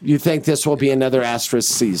what. You think this will be another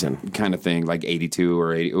asterisk season? Kind of thing, like 82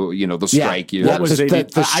 or 80, the strike year. What was the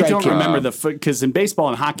I don't year. remember because in baseball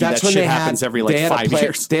and hockey, that shit happens every 5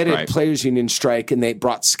 years. They had a players' union strike, and they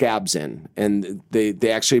brought scabs in, and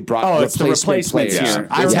they actually brought it's the replacements players. here.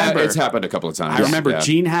 I remember it's happened a couple of times. I remember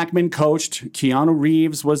Gene Hackman coached. Keanu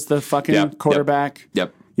Reeves was the fucking quarterback.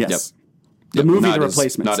 Yep. Yes. The movie not The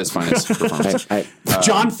Replacements. Not his finest performance.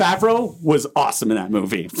 John Favreau was awesome in that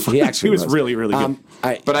movie. He actually was really, really good.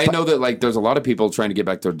 But I know that there's a lot of people trying to get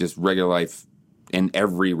back to just regular life in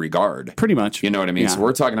every regard. Pretty much. You know what I mean? Yeah. So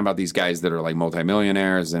we're talking about these guys that are like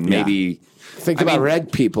multimillionaires and maybe... Think about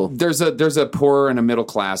red people. There's a poor and a middle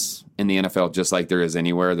class in the NFL, just like there is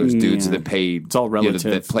anywhere. There's dudes that pay, it's all relative,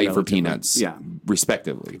 that play for relatively. peanuts,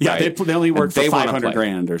 respectively. Yeah, right? they only work for wanna $500 play.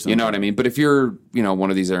 grand or something. You know what I mean? But if you're, one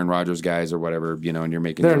of these Aaron Rodgers guys or whatever, and you're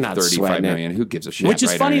making They're not $35 million, who gives a shit? Which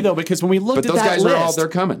is funny though, because when we looked at those that guys list, are all they're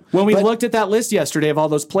coming. When we looked at that list yesterday of all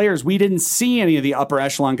those players, we didn't see any of the upper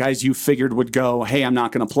echelon guys you figured would go, "Hey, I'm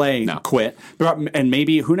not going to play, quit." And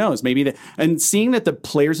maybe who knows? And seeing that the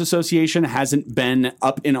Players Association hasn't been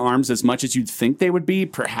up in arms as much as you'd think they would be,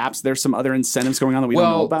 perhaps there's some other incentives going on that we don't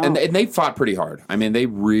know about. And they fought pretty hard. I mean, they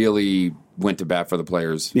really went to bat for the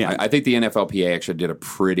players. Yeah. I think the NFLPA actually did a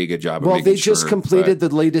pretty good job of making they just completed the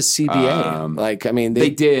latest CBA. They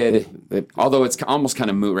did. Although it's almost kind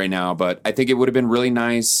of moot right now, but I think it would have been really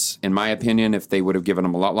nice, in my opinion, if they would have given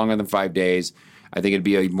them a lot longer than 5 days. I think it'd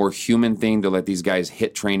be a more human thing to let these guys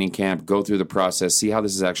hit training camp, go through the process, see how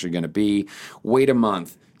this is actually going to be, wait a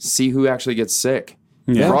month, see who actually gets sick.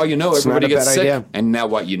 Yeah. For all you know, everybody gets sick. Idea. And now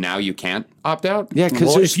what? Now you can't opt out? Yeah,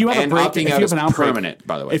 because if you have a break, opting out is permanent,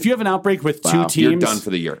 by the way. If you have an outbreak with two teams, you're done for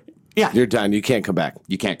the year. Yeah. You're done. You can't come back.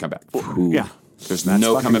 You can't come back. Yeah. There's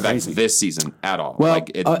no coming back this season at all. Well,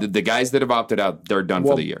 the guys that have opted out, they're done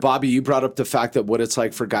for the year. Bobby, you brought up the fact that what it's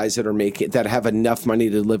like for guys that have enough money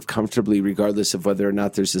to live comfortably regardless of whether or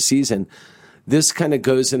not there's a season. this kind of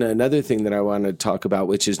goes into another thing that I want to talk about,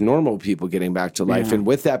 which is normal people getting back to life. And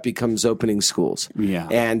with that becomes opening schools. Yeah.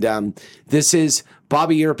 And this is,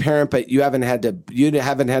 Bobby, you're a parent, but you haven't had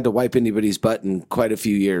to wipe anybody's butt in quite a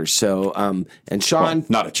few years. So, and Sean, well,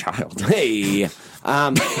 not a child. Hey,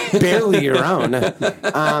 barely your own.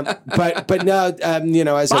 But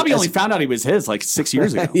no, as Bobby only found out he was his like 6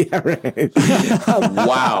 years ago. Yeah, right.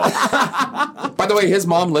 Wow. By the way, his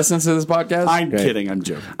mom listens to this podcast. I'm kidding. I'm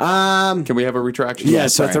joking. Can we have a retraction?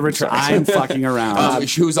 Yes, that's a retraction. I'm fucking around.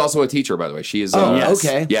 Who's also a teacher, by the way. She is.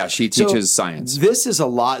 Okay. Yeah, she teaches science. This is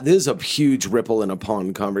a huge ripple in a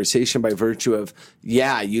pond conversation by virtue of,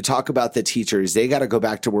 you talk about the teachers. They got to go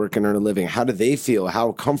back to work and earn a living. How do they feel?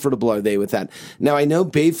 How comfortable are they with that? Now, I know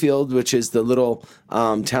Bayfield, which is the little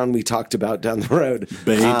town we talked about down the road.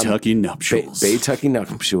 Baytucky nuptials. Baytucky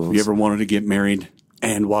nuptials. You ever wanted to get married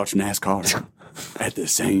and watch NASCAR at the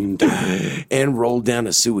same time? And roll down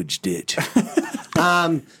a sewage ditch.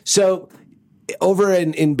 So over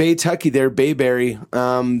in Baytucky there, Bayberry,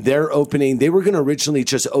 they're opening. They were going to originally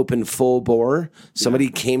just open full bore. Somebody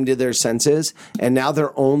came to their senses, and now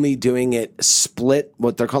they're only doing it split,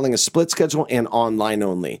 what they're calling a split schedule, and online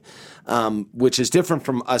only, which is different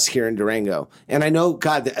from us here in Durango. And I know,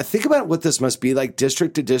 God, think about what this must be like,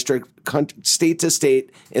 district to district, state to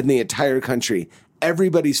state, in the entire country.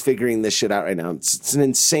 Everybody's figuring this shit out right now. It's an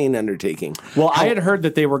insane undertaking. Well, I had heard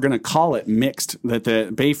that they were going to call it mixed, that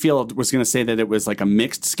the Bayfield was going to say that it was like a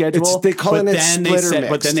mixed schedule. They call it split or mixed.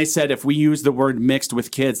 But then they said if we use the word mixed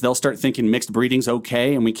with kids, they'll start thinking mixed breeding's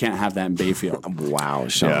okay, and we can't have that in Bayfield. Wow,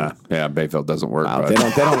 Sean. Yeah, Bayfield doesn't work. Wow, they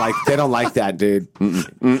don't like that, dude.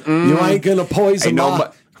 You ain't gonna poison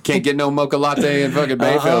Can't get no mocha latte in fucking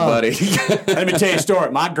Bayfield, buddy. Let me tell you a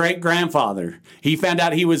story. My great-grandfather, he found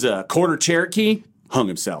out he was a quarter Cherokee, hung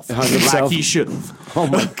himself. Like he should have. Oh,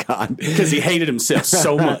 my God. Because he hated himself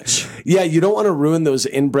so much. Yeah, you don't want to ruin those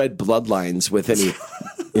inbred bloodlines with any,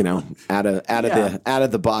 out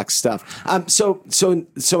of the box stuff. So in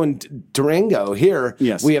Durango here,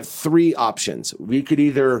 we have three options. We could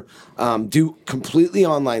either do completely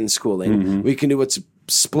online schooling. Mm-hmm. We can do what's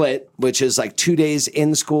split, which is like 2 days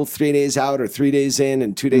in school, 3 days out, or 3 days in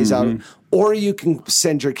and 2 days out. Or you can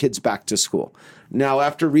send your kids back to school. Now,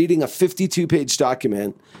 after reading a 52-page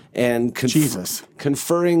document and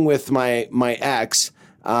conferring with my ex,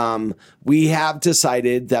 we have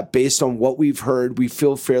decided that based on what we've heard, we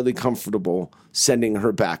feel fairly comfortable sending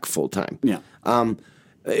her back full time. Yeah.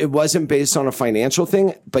 It wasn't based on a financial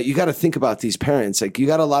thing, but you got to think about these parents. Like, you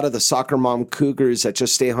got a lot of the soccer mom cougars that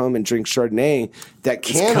just stay home and drink Chardonnay that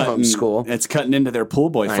can homeschool. It's cutting into their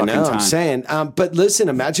pool boy fucking time. I'm saying. But listen,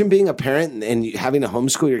 imagine being a parent and having to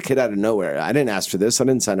homeschool your kid out of nowhere. I didn't ask for this. I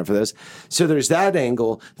didn't sign up for this. So there's that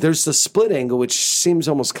angle. There's the split angle, which seems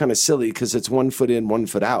almost kind of silly because it's 1 foot in, 1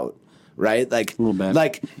 foot out. Right? Like,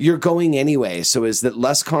 you're going anyway. So is that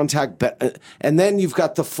less contact? And then you've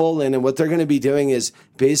got the full in, and what they're going to be doing is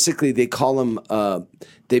basically they call them,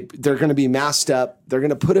 they're going to be masked up. They're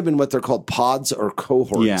going to put them in what they're called pods or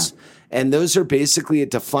cohorts. Yeah. And those are basically a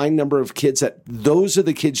defined number of kids those are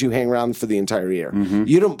the kids you hang around for the entire year. Mm-hmm.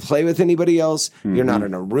 You don't play with anybody else. Mm-hmm. You're not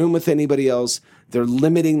in a room with anybody else. They're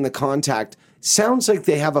limiting the contact. Sounds like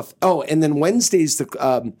they have and then Wednesday's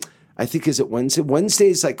I think, is it Wednesday?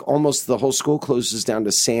 Wednesday's like almost the whole school closes down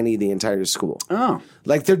to Sandy, the entire school. Oh.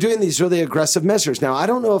 Like they're doing these really aggressive measures. Now, I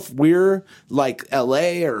don't know if we're like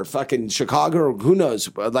LA or fucking Chicago or who knows,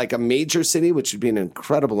 like a major city, which would be an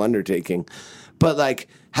incredible undertaking. But like,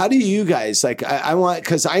 how do you guys, like, I want,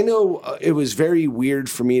 because I know it was very weird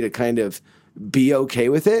for me to kind of be okay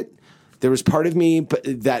with it. There was part of me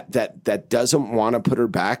that doesn't want to put her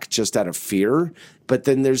back just out of fear. But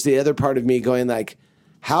then there's the other part of me going like,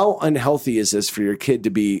 how unhealthy is this for your kid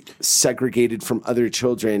to be segregated from other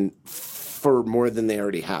children for more than they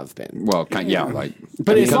already have been? Well,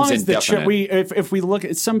 but as long as if we look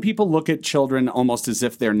at, some people look at children almost as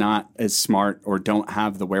if they're not as smart or don't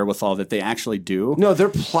have the wherewithal that they actually do. No, they're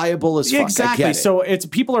pliable as fuck. Exactly. So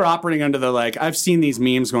people are operating under the like. I've seen these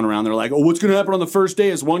memes going around. They're like, "Oh, what's going to happen on the first day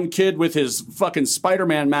is one kid with his fucking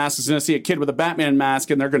Spider-Man mask is going to see a kid with a Batman mask,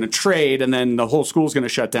 and they're going to trade, and then the whole school's going to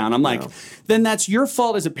shut down." I'm like, then that's your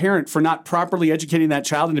fault as a parent for not properly educating that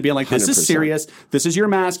child into being like, "This 100%. Is serious. This is your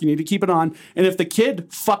mask. You need to keep it on." And if the kid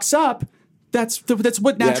fucks up, that's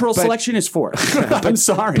what natural selection is for. I'm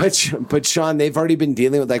sorry. But Sean, they've already been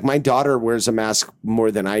dealing with, like, my daughter wears a mask more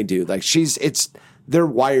than I do. Like, they're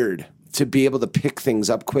wired to be able to pick things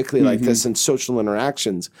up quickly like this in social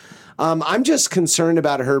interactions. I'm just concerned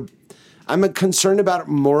about her. I'm concerned about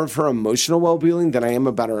more of her emotional well-being than I am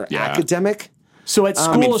about her academic. So at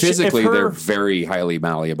school, I mean, physically, if her- they're very highly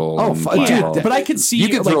malleable. Oh, and fuck, pliable. dude, but I could see You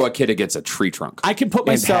could like, throw a kid against a tree trunk. I can put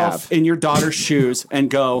myself in your daughter's shoes and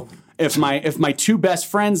go, if my two best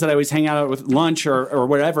friends that I always hang out with lunch or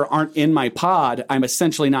whatever aren't in my pod, I'm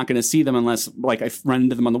essentially not going to see them unless like I run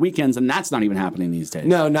into them on the weekends, and that's not even happening these days.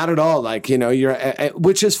 No, not at all. Like, you know, you're,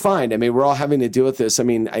 which is fine. I mean, we're all having to deal with this. I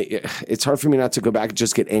mean, it's hard for me not to go back and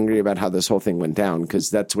just get angry about how this whole thing went down, because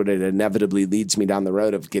that's what it inevitably leads me down the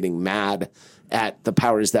road of getting mad at the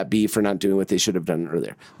powers that be for not doing what they should have done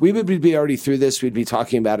earlier. We would be already through this. We'd be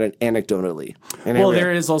talking about it anecdotally. And well,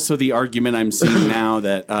 there is also the argument I'm seeing now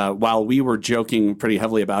that while we were joking pretty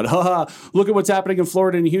heavily about, look at what's happening in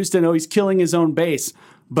Florida and Houston. Oh, he's killing his own base.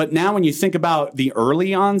 But now when you think about the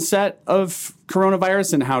early onset of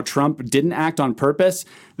coronavirus and how Trump didn't act on purpose,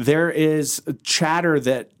 there is chatter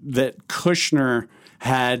that Kushner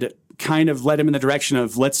had kind of led him in the direction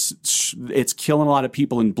of it's killing a lot of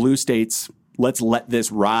people in blue states. Let's let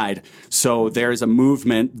this ride. So there's a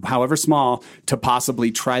movement, however small, to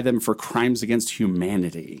possibly try them for crimes against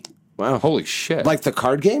humanity. Wow. Holy shit. Like the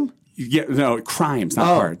card game? Yeah, no, crimes, not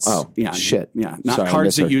cards. Oh, yeah, shit. Yeah, not Sorry,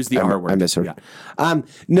 cards that use the R word. I misheard. Yeah.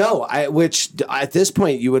 No, which at this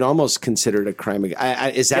point you would almost consider it a crime.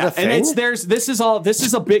 Is that a thing? And this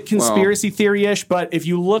is a bit conspiracy theory-ish, but if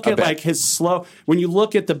you look at like his Sloe, when you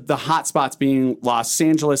look at the hot spots being Los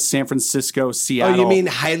Angeles, San Francisco, Seattle. Oh, you mean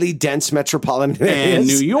highly dense metropolitan and areas?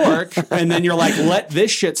 New York, and then you're like, let this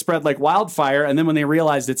shit spread like wildfire, and then when they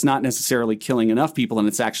realized it's not necessarily killing enough people and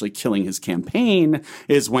it's actually killing his campaign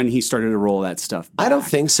is when he started to roll that stuff back. I don't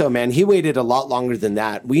think so, man. He waited a lot longer than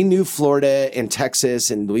that. We knew Florida and Texas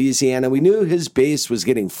and Louisiana. We knew his base was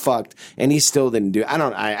getting fucked, and he still didn't do it.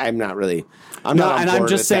 I'm not really. I'm not on and board I'm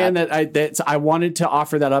just with saying that. I wanted to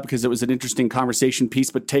offer that up because it was an interesting conversation piece,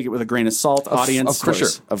 but take it with a grain of salt, audience.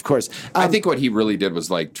 Of course. I think what he really did was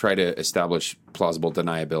like try to establish plausible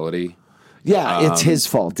deniability. Yeah, it's his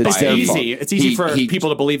fault. It's their fault. It's easy for people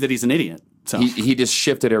to believe that he's an idiot. So. He just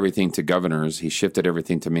shifted everything to governors. He shifted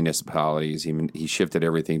everything to municipalities. He shifted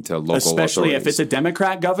everything to local Especially authorities. if it's a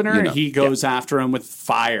Democrat governor, he goes after him with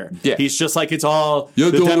fire. Yeah. He's just like, it's all You're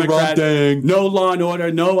the doing Democrat, the wrong thing. No law and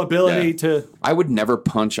order, no ability to... I would never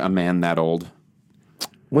punch a man that old.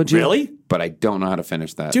 Would you? Really? But I don't know how to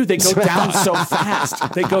finish that. Dude, they go down so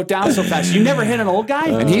fast. They go down so fast. You never hit an old guy?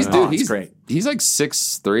 And he's great. He's like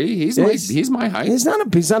 6'3". He's my height. He's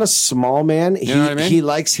not a small man. You know what I mean? He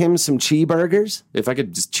likes him some cheeseburgers. If I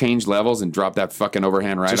could just change levels and drop that fucking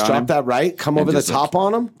overhand right Just on drop him. that right. Come over the top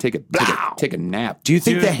on him. Take a nap. Do you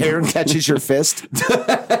think the hair catches your fist?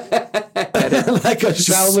 Like a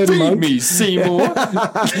Shaolin Feed monk? me, Seymour. No,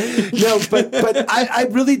 but I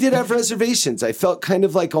really did have reservations. I felt kind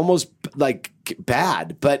of like almost like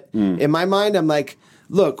bad. But in my mind, I'm like,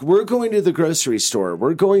 look, we're going to the grocery store.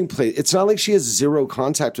 We're going It's not like she has zero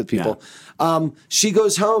contact with people. Yeah. She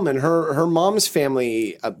goes home and her mom's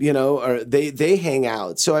family, they hang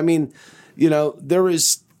out. So, I mean,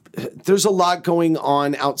 there's a lot going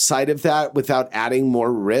on outside of that without adding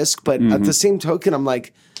more risk. But at the same token, I'm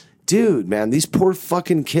like, dude, man, these poor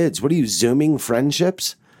fucking kids. What are you, Zooming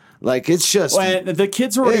friendships? Like, it's just... Well, the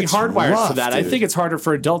kids are already hardwired rough, for that. dude. I think it's harder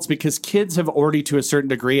for adults because kids have already, to a certain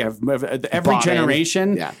degree, every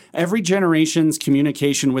generation's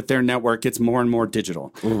communication with their network gets more and more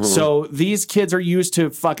digital. Mm-hmm. So these kids are used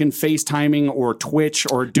to fucking FaceTiming or Twitch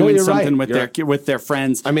or doing something with their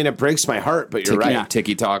friends. I mean, it breaks my heart, but you're right. Yeah.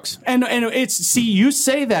 Tiki talks. And you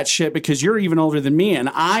say that shit because you're even older than me, and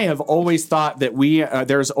I have always thought that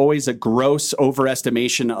there's always a gross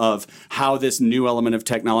overestimation of how this new element of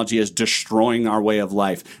technology is destroying our way of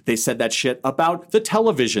life. They said that shit about the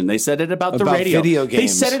television. They said it about the radio. Video games. They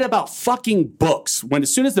said it about fucking books.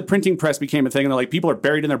 As soon as the printing press became a thing, and they're like, people are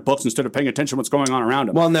buried in their books instead of paying attention to what's going on around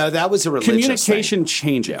them. Well, no, that was a religious Communication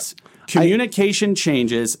changes. Yeah. Communication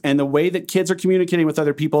changes, and the way that kids are communicating with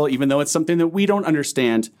other people, even though it's something that we don't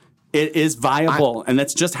understand, it is viable, and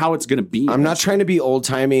that's just how it's going to be. I'm not trying to be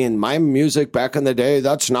old-timey, and my music back in the day,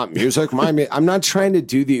 that's not music. I'm not trying to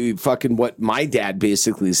do the fucking what my dad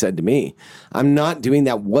basically said to me. I'm not doing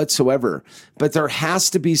that whatsoever. But there has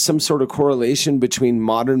to be some sort of correlation between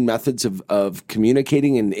modern methods of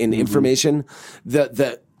communicating and information.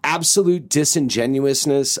 The absolute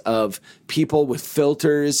disingenuousness of people with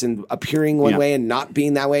filters and appearing one way and not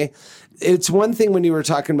being that way. It's one thing when you were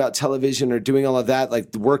talking about television or doing all of that,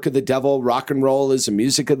 like the work of the devil, rock and roll is the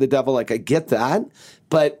music of the devil. Like, I get that.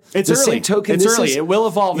 But it's the early. same token, It's early. It will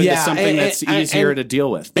evolve into something that's easier to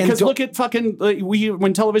deal with. Because look at fucking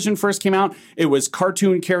when television first came out, it was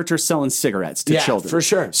cartoon characters selling cigarettes to children. For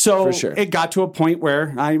sure. So for sure. it got to a point where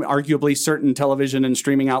arguably certain television and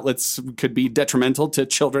streaming outlets could be detrimental to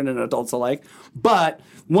children and adults alike. But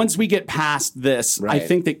once we get past this, I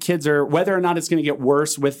think that kids are, whether or not it's going to get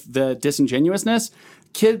worse with the disingenuousness,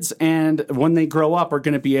 kids, and when they grow up, are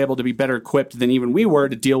going to be able to be better equipped than even we were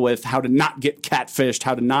to deal with how to not get catfished,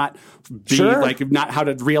 how to not be how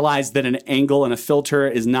to realize that an angle and a filter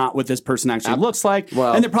is not what this person actually looks like.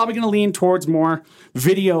 Well, and they're probably going to lean towards more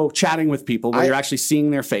video chatting with people where you're actually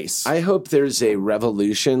seeing their face. I hope there's a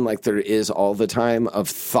revolution like there is all the time of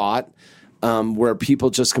thought where people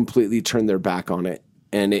just completely turn their back on it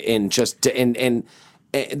and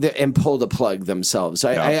pull the plug themselves.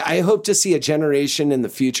 I hope to see a generation in the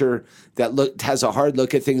future that has a hard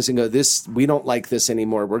look at things and go, we don't like this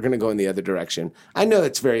anymore. We're going to go in the other direction. I know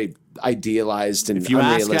it's very idealized and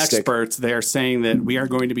unrealistic. If you ask experts, they're saying that we are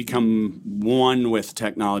going to become one with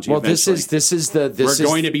technology. Well, eventually. we're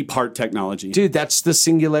going to be part technology, dude. That's the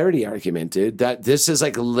singularity argument, dude. This is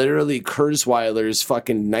like literally Kurzweiler's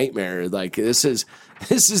fucking nightmare. Like this is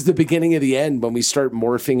the beginning of the end when we start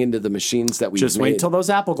morphing into the machines that we just made. wait till those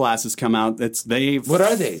Apple glasses come out. What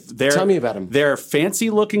are they? Tell me about them. They're fancy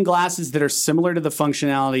looking glasses that are similar to the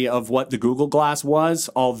functionality of what the Google Glass was,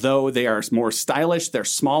 although they are more stylish. They're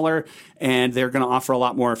smaller, and they're going to offer a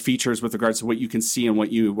lot more features with regards to what you can see and what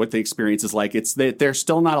the experience is like. There's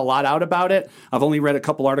still not a lot out about it. I've only read a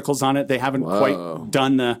couple articles on it. They haven't quite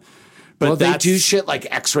done the. But they do shit like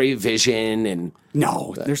X-ray vision and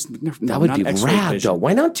that would be rad though.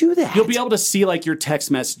 Why not do that? You'll be able to see like your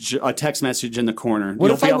text message in the corner.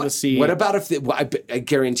 What about if I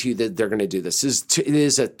guarantee you that they're going to do this? It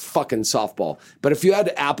is a fucking softball. But if you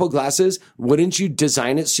had Apple glasses, wouldn't you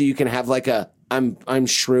design it so you can have like I'm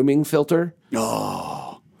shrooming filter?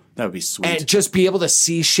 Oh, that would be sweet. And just be able to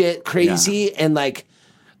see shit crazy and like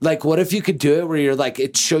what if you could do it where you're like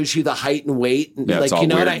it shows you the height and weight and it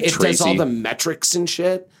does all the metrics and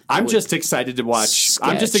shit. I'm just excited to watch.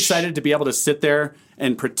 I'm just excited to be able to sit there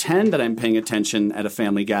and pretend that I'm paying attention at a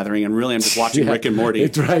family gathering, and really I'm just watching Rick and Morty.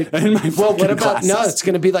 It's right. And what about it's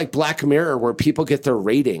going to be like Black Mirror, where people get their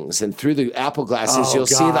ratings, and through the Apple glasses, you'll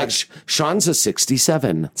see like Sean's a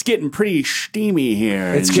 67. It's getting pretty steamy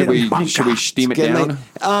here. Should we steam it down?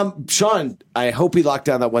 Sean, I hope we locked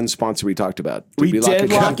down that one sponsor we talked about. We did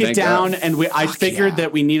lock it down, and I figured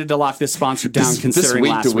that we needed to lock this sponsor down, considering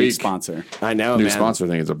last week's sponsor. I know, new sponsor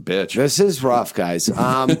thing is a bitch. This is rough, guys.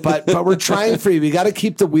 But we're trying for you. We got to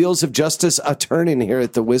keep the wheels of justice a turning here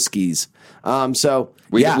at the Whiskeys.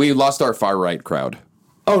 We lost our far right crowd.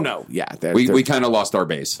 Oh no, yeah, we kind of lost our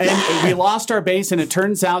base, and we lost our base. And it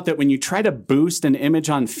turns out that when you try to boost an image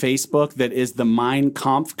on Facebook that is the Mein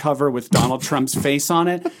Kampf cover with Donald Trump's face on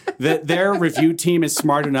it, that their review team is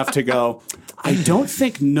smart enough to go, I don't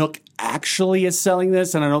think Nook actually is selling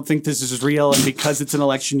this, and I don't think this is real. And because it's an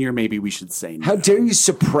election year, maybe we should say no. How dare you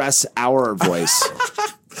suppress our voice?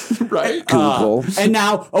 Right, Google. And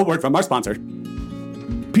now, a word from our sponsor.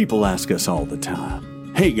 People ask us all the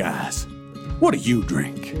time, hey guys, what do you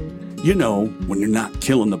drink? You know, when you're not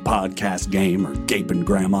killing the podcast game or gaping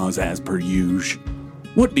grandmas as per usual.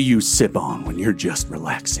 What do you sip on when you're just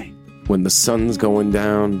relaxing? When the sun's going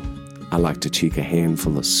down, I like to cheek a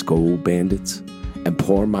handful of Skull Bandits and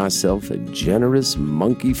pour myself a generous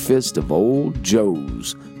monkey fist of Old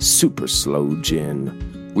Joe's Super Sloe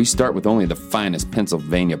Gin. We start with only the finest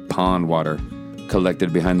Pennsylvania pond water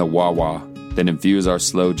collected behind the Wawa, then infuse our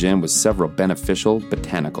slow gin with several beneficial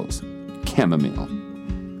botanicals: chamomile,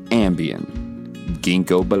 Ambien,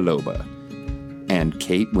 ginkgo biloba, and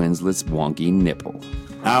Kate Winslet's wonky nipple.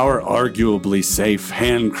 Our arguably safe,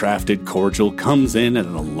 handcrafted cordial comes in at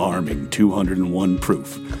an alarming 201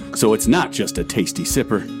 proof. So it's not just a tasty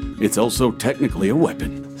sipper, it's also technically a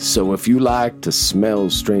weapon. So if you like to smell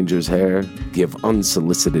strangers' hair, give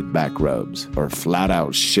unsolicited back rubs, or flat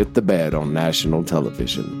out shit the bed on national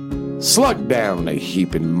television, slug down a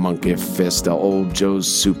heaping monkey fist of Old Joe's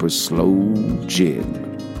Super Sloe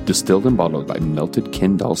Gin. Distilled and bottled by Melted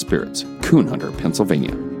Kendall Spirits, Coon Hunter,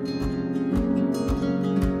 Pennsylvania.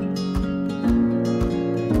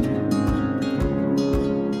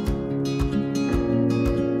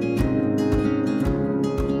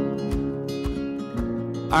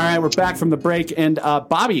 All right, we're back from the break, and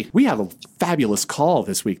Bobby, we have a fabulous call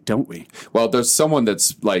this week, don't we? Well, there's someone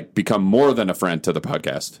that's like become more than a friend to the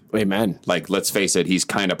podcast. Amen. Like, let's face it, he's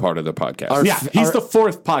kind of part of the podcast. He's the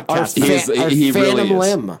fourth podcast. He really is.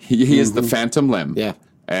 Limb. He is the Phantom Limb. Yeah.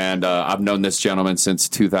 And I've known this gentleman since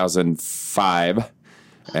 2005,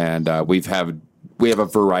 and we've had have a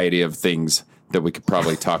variety of things that we could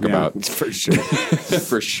probably talk about for sure.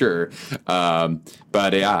 For sure.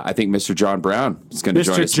 But yeah, I think Mr. John Brown is going to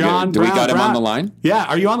join us. John Do we Brown got him Brown. on the line? Yeah.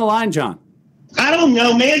 Are you on the line, John? I don't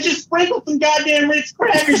know, man. Just sprinkle some goddamn Ritz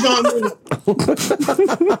crackers on me.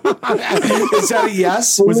 Is that a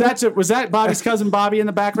yes? Was that Bobby's cousin Bobby in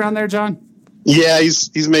the background there, John? Yeah,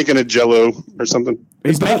 he's making a Jello or something.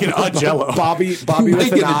 He's making a Jello. Bobby with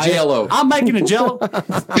Making an a eye. Jello. I'm making a Jello.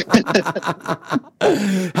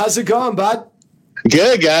 How's it going, bud?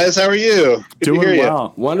 Good, guys. How are you? Good to hear Doing you.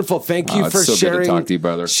 well. Wonderful. Thank you It's for so good to sharing talk to you,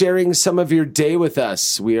 brother. sharing some of your day with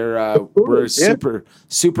us. We're super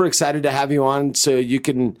excited to have you on so you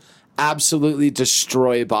can absolutely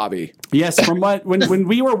destroy Bobby. Yes, from when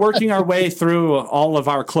we were working our way through all of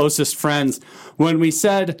our closest friends, when we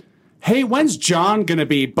said, "Hey, when's John gonna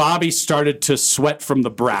be?" Bobby started to sweat from the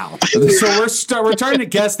brow. So we're trying to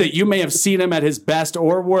guess that you may have seen him at his best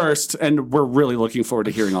or worst, and we're really looking forward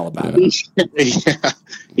to hearing all about it.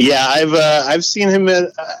 Yeah, I've seen him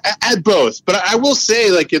at both, but I will say,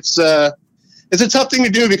 like, it's a tough thing to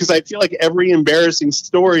do because I feel like every embarrassing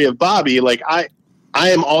story of Bobby, like I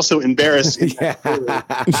am also embarrassed. Well,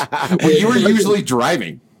 you were usually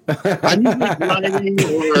driving. I'm usually driving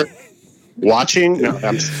or watching. No,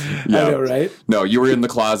 I know, right? No, you were in the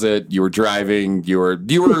closet. You were driving. You were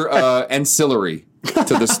ancillary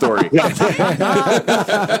to the story.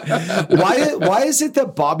 Why is it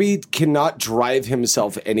that Bobby cannot drive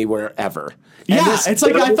himself anywhere ever? Yeah, it's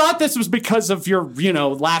like I thought this was because of your,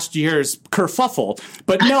 last year's kerfuffle,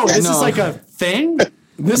 but no, this is like a thing.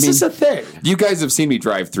 This is a thing. You guys have seen me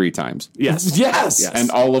drive 3 times. Yes.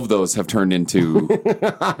 And all of those have turned into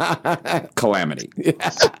calamity.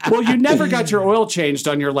 Well, you never got your oil changed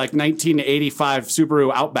on your 1985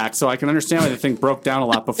 Subaru Outback, so I can understand why the thing broke down a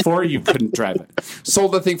lot before you couldn't drive it.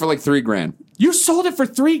 Sold the thing for $3,000. You sold it for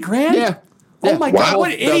 $3,000? Yeah. Oh my God!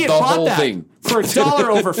 What idiot the bought whole that thing. for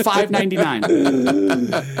 $1 over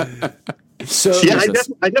 $5.99? So yeah,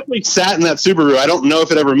 I definitely sat in that Subaru. I don't know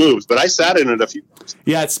if it ever moves, but I sat in it a few times.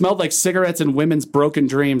 Yeah, it smelled like cigarettes and women's broken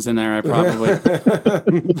dreams in there. Probably.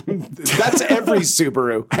 That's every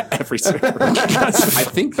Subaru. Every Subaru. I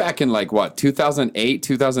think back in 2008,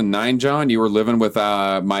 2009, John, you were living with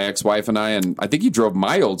my ex-wife and I think you drove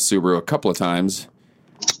my old Subaru a couple of times.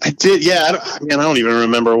 I did, yeah. I don't even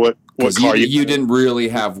remember what car you didn't really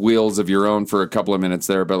have wheels of your own for a couple of minutes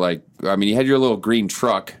there, but you had your little green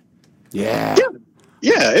truck. Yeah,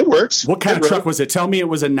 it works. What kind of truck was it? Tell me it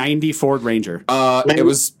was a 90 Ford Ranger. It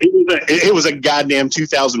was a goddamn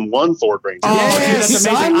 2001 Ford Ranger. Oh, dude, that's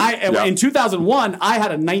amazing. In 2001, I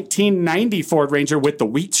had a 1990 Ford Ranger with the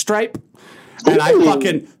wheat stripe. And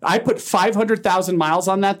I put 500,000 miles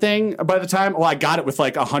on that thing by the time, I got it with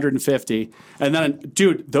 150. And then,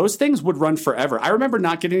 dude, those things would run forever. I remember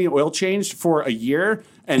not getting the oil changed for a year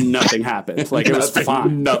and nothing happened. It was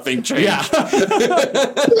fine. Nothing changed. Yeah.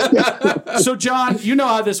 So, John, you know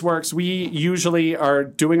how this works. We usually are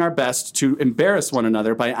doing our best to embarrass one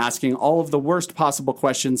another by asking all of the worst possible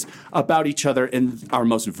questions about each other in our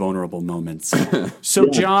most vulnerable moments. So,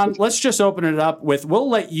 John, let's just open it up with, we'll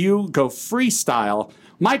let you go freestyle.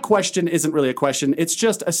 My question isn't really a question. It's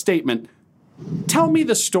just a statement. Tell me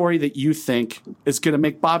the story that you think is going to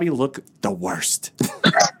make Bobby look the worst.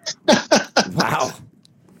 Wow.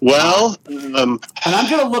 Well, and I'm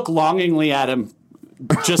going to look longingly at him.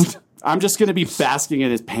 I'm just going to be basking in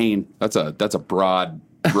his pain. That's a broad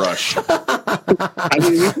brush.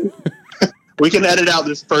 We can edit out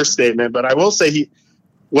this first statement, but I will say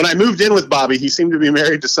when I moved in with Bobby, he seemed to be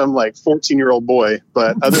married to some 14-year-old boy.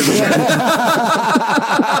 But other than that,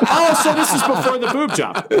 so this is before the boob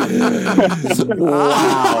job.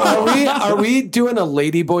 Wow. Are we doing a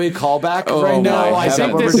ladyboy callback right now? I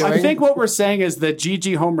think what we're saying is that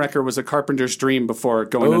Gigi Homewrecker was a carpenter's dream before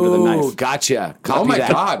going under the knife. Gotcha. Oh my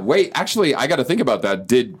God! Wait, actually, I got to think about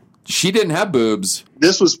that. She didn't have boobs?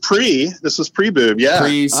 This was pre-boob, yeah.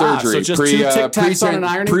 Pre-surgery, so just 2 Tic Tacs on an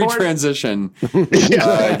ironing board? Pre-transition.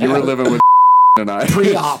 You were living with and I.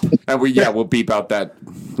 Pre-op. And we'll beep out that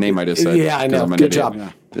name I just said. Yeah, I know. Good job.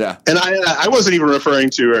 Yeah. And I wasn't even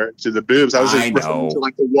referring to the boobs. I was referring to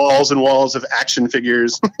the walls and walls of action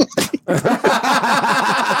figures.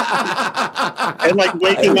 And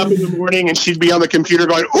waking up in the morning and she'd be on the computer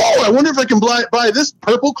going, "Oh, I wonder if I can buy this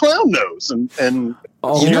purple clown nose." And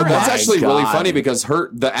that's actually really funny because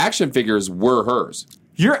the action figures were hers.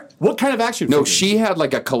 What kind of action figures? No, she had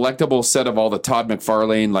a collectible set of all the Todd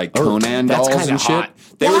McFarlane Conan dolls and shit.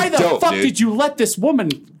 Why the fuck did you let this woman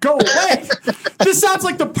go away? This sounds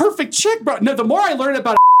like the perfect chick, bro. No, the more I learn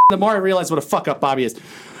about the more I realize what a fuck up Bobby is.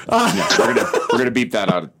 We're gonna beep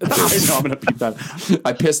that out. I know, I'm gonna beep that.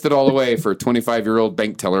 I pissed it all away for a 25-year-old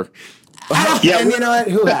bank teller. Yeah, and you know what?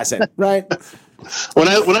 Who hasn't, right? When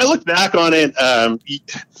I look back on it, I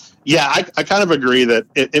kind of agree that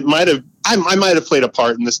it might have. I might have played a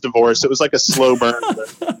part in this divorce. It was like a slow burn.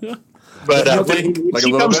 But when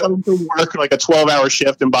she comes home from work, like a 12-hour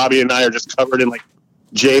shift, and Bobby and I are just covered in like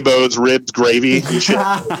J-Bo's ribs gravy and shit.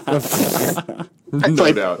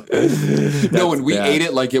 No doubt. No, and we ate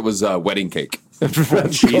it like it was wedding cake.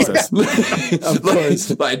 Jesus. Of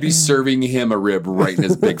course. I'd be serving him a rib right in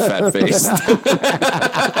his big fat face.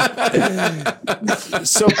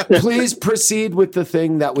 So please proceed with the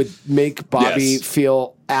thing that would make Bobby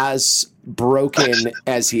feel as broken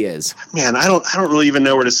as he is. Man, I don't really even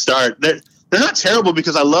know where to start. They're not terrible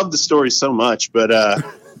because I love the story so much, but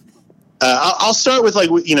I'll start with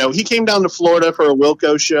he came down to Florida for a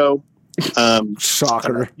Wilco show.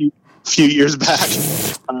 Shocker. A few years back.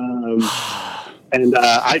 And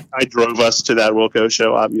I drove us to that Wilco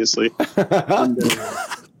show, obviously. And,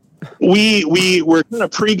 we were kind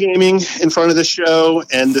of pre-gaming in front of the show,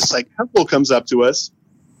 and this couple comes up to us,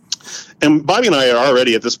 and Bobby and I are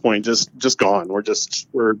already at this point just gone. We're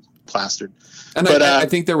plastered. And I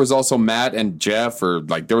think there was also Matt and Jeff, or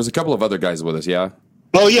there was a couple of other guys with us. Yeah.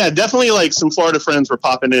 Oh yeah, definitely. Some Florida friends were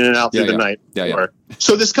popping in and out through the night. Yeah.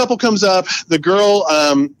 So this couple comes up. The girl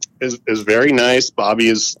is very nice. Bobby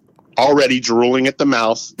is already drooling at the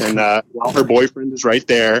mouth, and while her boyfriend is right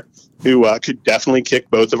there, who could definitely kick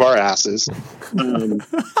both of our asses.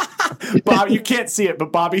 Bob, you can't see it,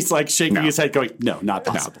 but Bobby's shaking his head, going, "No, not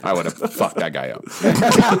possible." No, I would have fucked that guy up.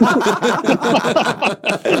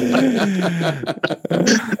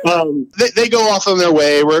 They go off on their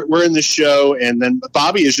way. We're in the show, and then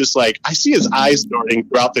Bobby is just I see his eyes darting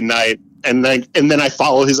throughout the night, and then I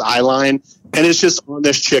follow his eye line, and it's just on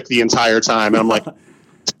this chick the entire time, and I'm like,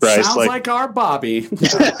 Christ, sounds like our Bobby.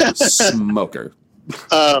 Smoker.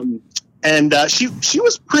 And she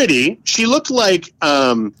was pretty. She looked like,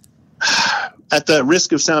 at the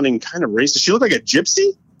risk of sounding kind of racist, she looked like a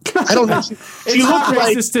gypsy. I don't know. She it's not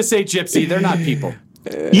racist to say gypsy. They're not people.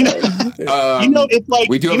 It's like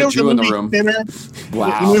we do have a Jew in the room. Thinner,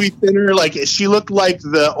 wow. The movie Thinner, she looked like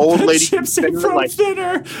the old lady gypsy from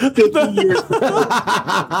Thinner. 50 years.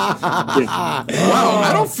 Wow,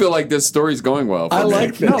 I don't feel like this story's going well. I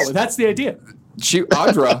like this. No, that's the idea.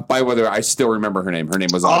 Audra, by the way, I still remember her name. Her name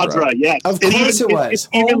was Audra. Yes. Of course it was.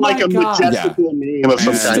 It's even a majestical name of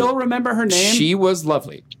some kind. Still remember her name? She was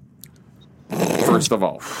lovely. First of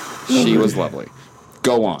all, she was lovely.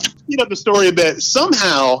 Go on. The story a bit.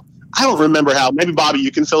 Somehow, I don't remember how. Maybe Bobby,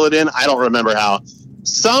 you can fill it in. I don't remember how.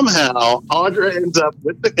 Somehow, Audra ends up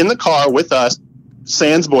in the car with us,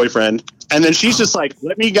 Sans boyfriend, and then she's just like,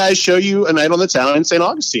 "Let me guys show you a night on the town in St.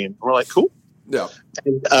 Augustine." And we're like, "Cool." Yeah.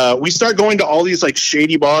 And we start going to all these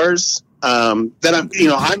shady bars. That I'm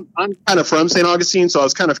kind of from St. Augustine, so I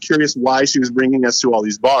was kind of curious why she was bringing us to all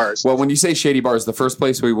these bars. Well, when you say shady bars, the first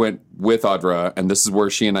place we went with Audra, and this is where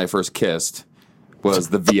she and I first kissed, was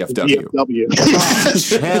the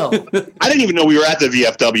VFW. Hell. I didn't even know we were at the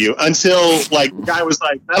VFW until the guy was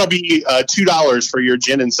like, "That'll be $2 for your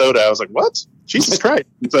gin and soda." I was like, "What? Jesus Christ!"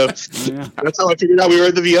 So that's how I figured out we were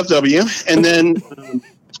at the VFW. And then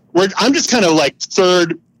I'm just kind of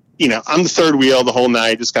third. I'm the third wheel the whole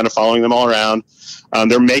night, just kind of following them all around.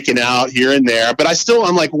 They're making out here and there, but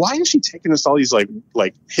I'm like, why is she taking us all these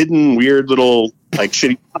hidden weird little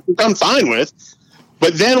shitty stuff, which I'm fine with.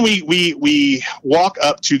 But then we walk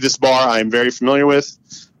up to this bar I'm very familiar with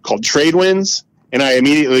called Trade Winds, and I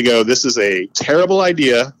immediately go, "This is a terrible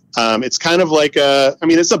idea." It's kind of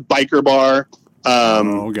it's a biker bar.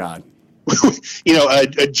 Oh God.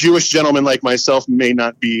 A Jewish gentleman like myself may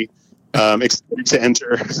not be expected to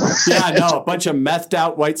enter. Yeah, no, a bunch of methed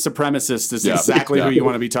out white supremacists is exactly who you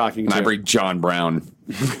want to be talking to. And I bring John Brown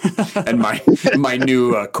and my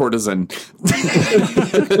new courtesan.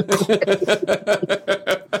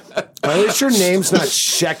 At least your name's not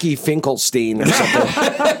Shecky Finkelstein or something.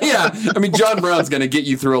 Yeah, I mean, John Brown's going to get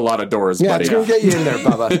you through a lot of doors. Yeah, buddy. it's going to get you in there,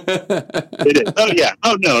 Bubba. It is. Oh yeah.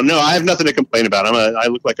 Oh no. I have nothing to complain about. I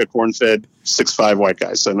look like a corn-fed 6'5" white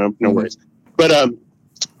guy, so no worries. But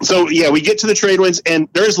so yeah, we get to the Trade Winds, and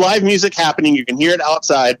there's live music happening. You can hear it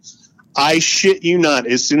outside. I shit you not.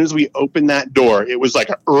 As soon as we opened that door, it was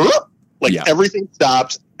everything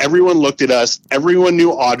stopped. Everyone looked at us. Everyone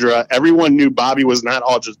knew Audra. Everyone knew Bobby was not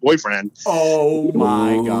Audra's boyfriend. Oh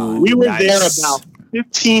my God! We were there about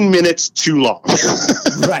 15 minutes too long.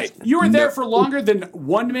 Right. You were there for longer than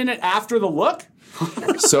 1 minute after the look?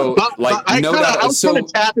 So, like, I was kind of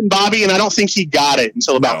tapping Bobby, and I don't think he got it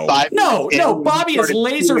until about 5 minutes. No, Bobby is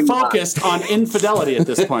laser focused on infidelity at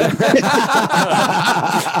this point.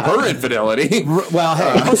 Her infidelity. Well,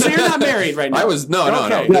 hey. So you're not married right now? I was no.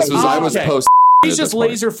 I was post. He's just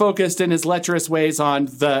laser focused in his lecherous ways on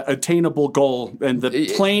the attainable goal and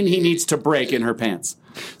the plane he needs to break in her pants.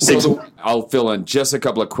 So I'll fill in just a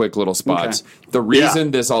couple of quick little spots. Okay. The reason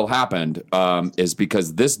this all happened is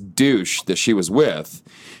because this douche that she was with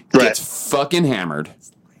gets fucking hammered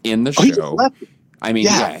in the show. I mean,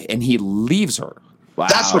 and he leaves her. Wow.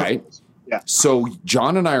 That's right. Yeah. So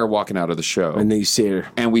John and I are walking out of the show, and then you see her,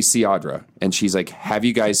 and we see Audra, and she's like, "Have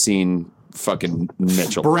you guys seen fucking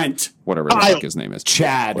Mitchell, Brent, whatever the fuck his name is,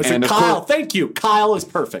 Chad, and Kyle? Thank you, Kyle is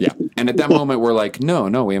perfect." Yeah. And at that moment, we're like, "No,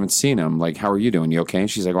 we haven't seen him. Like, how are you doing? You okay?" And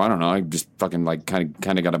she's like, "Well, I don't know. I just fucking like kind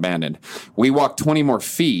of got abandoned." We walk 20 more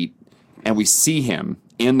feet, and we see him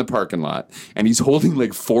in the parking lot, and he's holding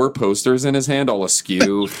like 4 posters in his hand, all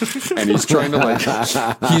askew, and he's trying to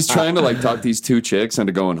like talk these 2 chicks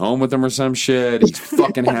into going home with him or some shit. He's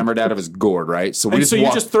fucking hammered out of his gourd, right? So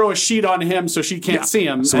you just throw a sheet on him so she can't see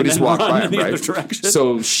him. So we just walk by him, right?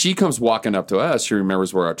 So she comes walking up to us. She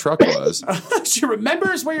remembers where our truck was. She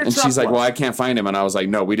remembers where your truck was. And she's like, "Well, I can't find him." And I was like,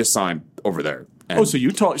 "No, we just saw him over there." And so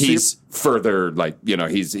you told he's further, like, you know,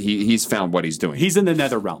 he's found what he's doing. He's in the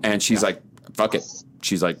nether realm. And she's like, "Fuck it."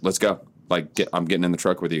 She's like, "Let's go. Like, I'm getting in the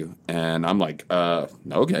truck with you." And I'm like,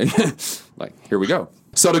 okay. Like, here we go.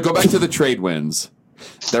 So to go back to the trade winds,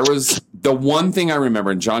 there was the one thing I remember,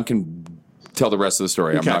 and John can tell the rest of the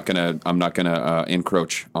story. Okay. I'm not gonna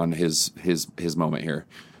encroach on his moment here.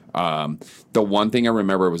 The one thing I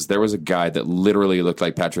remember was there was a guy that literally looked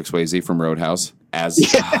like Patrick Swayze from Roadhouse.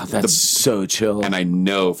 That's so chill. And I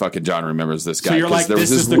know fucking John remembers this guy. So you're like, there was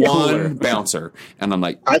this this is the one cooler bouncer, and I'm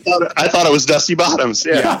like, I thought it was Dusty Bottoms.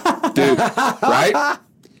 Yeah, dude, right?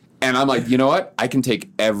 And I'm like, you know what? I can take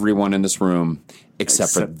everyone in this room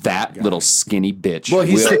except for that little skinny bitch. Well,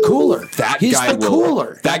 he's the cooler.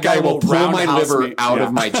 That guy will pull my liver out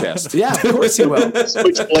of my chest. Yeah, of course he will.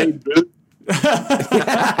 Switchblade boot.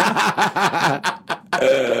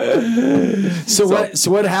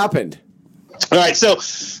 So what happened? All right, so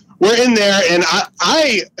we're in there, and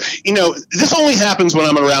I this only happens when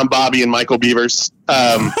I'm around Bobby and Michael Beavers.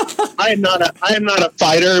 I am not a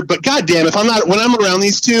fighter, but goddamn, when I'm around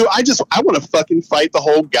these two, I want to fucking fight the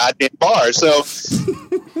whole goddamn bar. So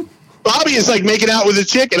Bobby is like making out with a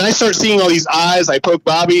chick, and I start seeing all these eyes. I poke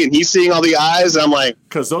Bobby, and he's seeing all the eyes, and I'm like,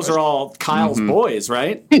 because those are all Kyle's boys,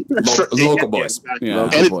 right? Local boys, yeah.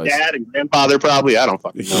 And his dad and grandfather probably. I don't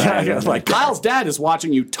fucking know. Yeah. Like Kyle's dad is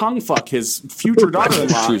watching you tongue fuck his future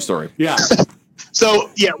daughter-in-law. True story. Yeah. So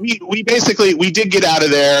yeah, we basically did get out of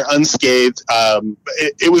there unscathed.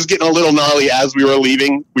 It was getting a little gnarly as we were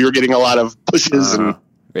leaving. We were getting a lot of pushes and.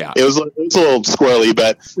 Yeah, it was a little squirrely,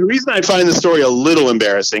 but the reason I find the story a little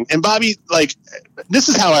embarrassing, and Bobby, like, this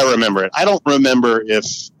is how I remember it. I don't remember if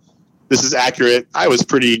this is accurate. I was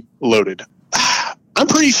pretty loaded. I'm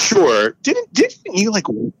pretty sure. Didn't you like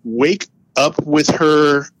wake up with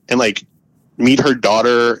her and like meet her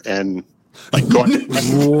daughter and like go?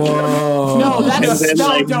 Whoa! No, that's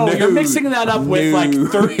no. You're mixing that up with like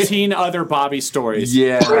 13 other Bobby stories.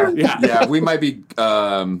 Yeah. We might be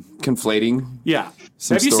conflating. Yeah.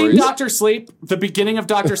 Have you seen Dr. Sleep? The beginning of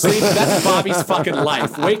Dr. Sleep? That's Bobby's fucking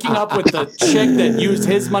life. Waking up with the chick that used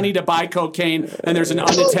his money to buy cocaine, and there's an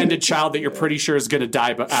unattended child that you're pretty sure is going to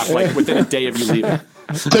die like within a day of you leaving.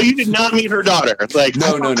 So you did not meet her daughter? Like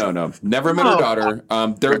No. Never met her daughter.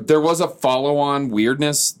 There was a follow-on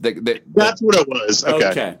weirdness. That's what it was.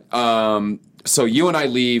 Okay. So you and I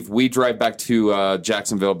leave. We drive back to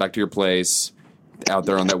Jacksonville, back to your place, out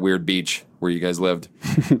there on that weird beach where you guys lived.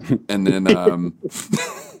 And then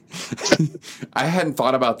I hadn't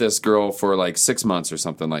thought about this girl for like 6 months or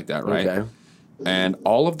something like that, right? Okay. And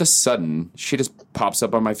all of a sudden, she just pops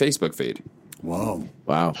up on my Facebook feed. Whoa.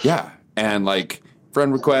 Wow. Yeah. And like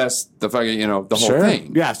friend request, the fucking, the whole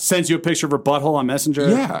thing. Yeah, sends you a picture of her butthole on Messenger.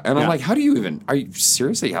 Yeah, and I'm like, are you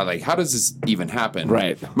seriously? How does this even happen?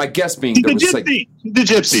 Right. My guess being the gypsy.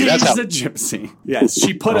 She's a gypsy. Yes,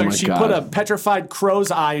 she put a petrified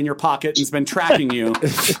crow's eye in your pocket and's been tracking you.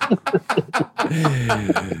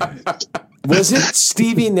 Was it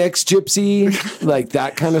Stevie Nicks gypsy? Like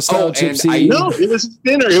that kind of style gypsy? No, it was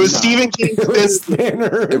thinner. It was Stephen King. It was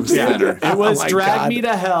thinner. It was Drag Me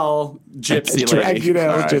to Hell gypsy lady. Drag You to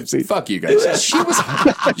Hell gypsy. Fuck you guys. She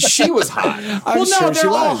was hot. Well, no, they're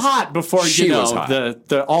all hot before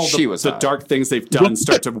the dark things they've done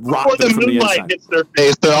start to rot them from the inside. Before the moonlight hits their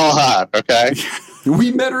face, they're all hot, okay?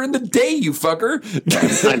 We met her in the day, you fucker.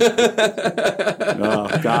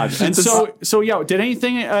 Oh God! And so yeah. Did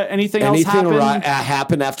anything else happen?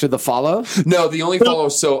 Happen after the follow? No, the only follow.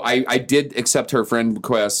 So I did accept her friend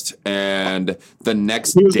request, and the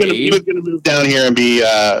next day he was going to move down here and be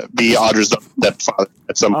Audra's stepfather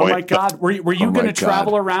at some point. Oh my God! Were you going to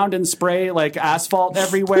travel around and spray like asphalt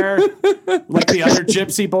everywhere, like the other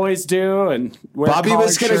gypsy boys do? And Bobby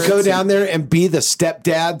was going to go down there and be the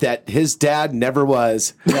stepdad that his dad never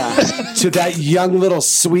was. Yeah. To that young little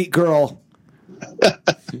sweet girl.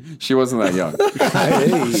 She wasn't that young.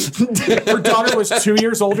 Her daughter was 2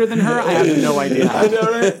 years older than her. I had no idea. I know,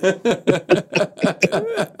 right?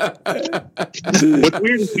 What's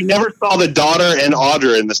weird is we never saw the daughter and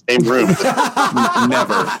Audra in the same room.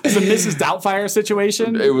 Never. It's a Mrs. Doubtfire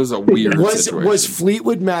situation. It was a weird situation. Was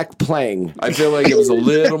Fleetwood Mac playing? I feel like it was a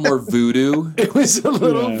little more voodoo. It was a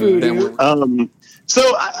little voodoo. So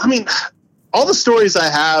I mean, all the stories I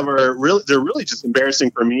have are they're really just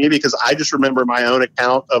embarrassing for me because I just remember my own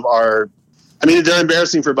account of they're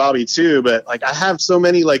embarrassing for Bobby too, but like I have so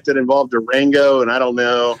many like that involve Durango and I don't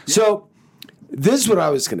know. So this is what I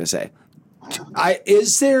was going to say.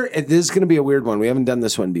 This is going to be a weird one. We haven't done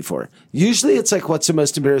this one before. Usually it's like, what's the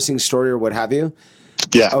most embarrassing story or what have you?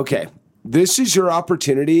 Yeah. Okay. This is your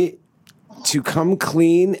opportunity to come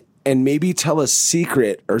clean and maybe tell a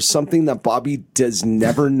secret or something that Bobby does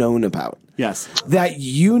never known about. Yes. That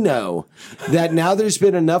that now there's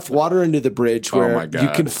been enough water under the bridge where you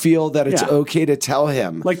can feel that it's okay to tell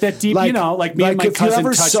him. Like that deep, me and my cousin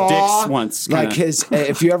touched dicks once. Like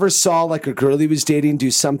if you ever saw like a girl he was dating do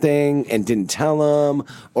something and didn't tell him,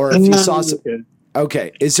 or if you saw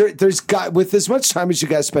okay, with as much time as you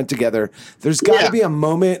guys spent together, there's got to be a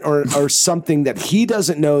moment or something that he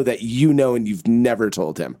doesn't know that you know and you've never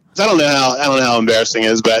told him. I don't know how embarrassing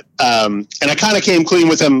it is, but and I kind of came clean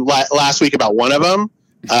with him last week about one of them.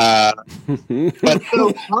 But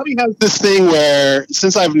so Bobby has this thing where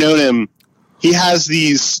since I've known him, he has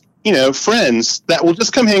these friends that will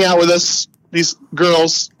just come hang out with us. These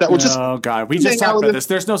girls that will just... Oh, God. We just talked about this.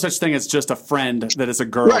 There's no such thing as just a friend that is a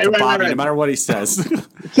girl to Bobby, no matter what he says.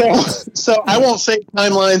 So I won't say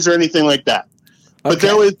timelines or anything like that. But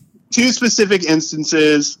there was two specific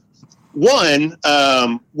instances. One,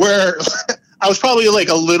 where I was probably like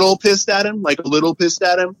a little pissed at him.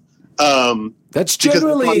 That's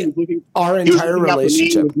generally our entire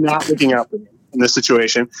relationship. He was not looking out for me in this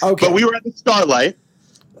situation. Okay. But we were at the Starlight,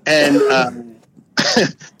 and...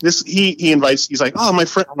 he invites. He's like, oh, my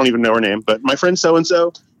friend. I don't even know her name, but my friend so and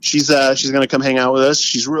so. She's gonna come hang out with us.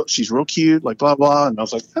 She's real cute. Like blah blah. And I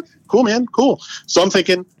was like, cool, man, cool. So I'm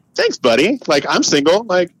thinking, thanks, buddy. Like I'm single.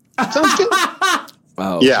 Like sounds good.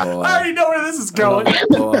 Oh yeah, boy. I already know where this is going.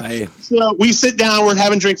 Oh, boy. So we sit down. We're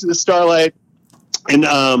having drinks at the Starlight, and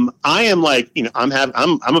I am like,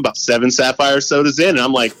 I'm about 7 Sapphire sodas in, and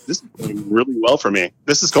I'm like, this is going really well for me.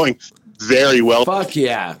 This is going very well. Fuck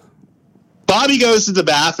yeah. Bobby goes to the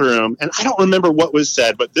bathroom, and I don't remember what was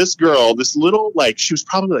said, but this girl, this little, like, she was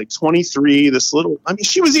probably like 23,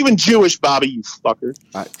 she was even Jewish, Bobby, you fucker.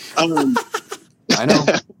 I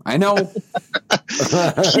know.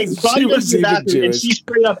 Bobby goes to the bathroom, and she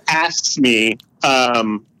straight up asks me,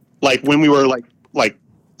 like, when we were, like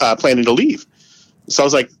planning to leave. So I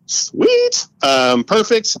was like, sweet,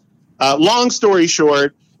 perfect. Long story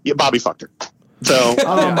short, Bobby fucked her. So,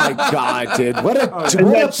 oh my God, dude! What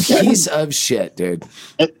a piece of shit, dude.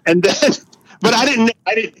 And then, but I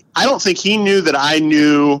don't think he knew that I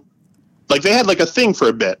knew. Like they had like a thing for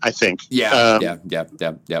a bit. I think. Yeah.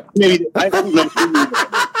 Maybe I don't know.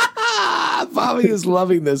 Bobby is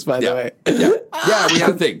loving this, by the way. Yeah, we had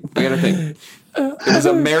a thing. It was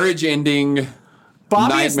a marriage-ending.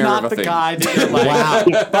 Bobby's not the guy that you're like. Wow.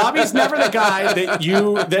 Bobby's never the guy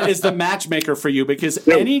that is the matchmaker for you, because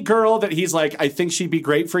any girl that he's like, I think she'd be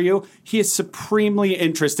great for you, he is supremely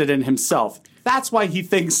interested in himself. That's why he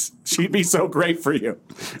thinks she'd be so great for you.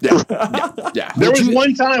 Yeah. There was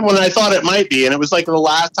one time when I thought it might be, and it was like the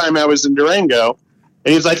last time I was in Durango,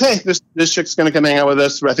 and he was like, hey, this chick's going to come hang out with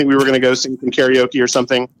us. I think we were going to go sing some karaoke or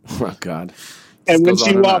something. Oh, God. And when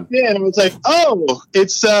she walked in, it was like, oh,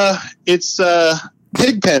 it's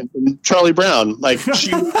Pigpen from Charlie Brown. Like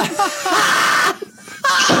she. So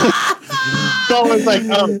I was like,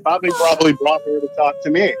 oh, Bobby probably brought her to talk to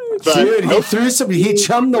me. But, dude, he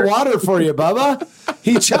chummed the water for you, Bubba.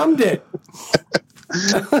 He chummed it.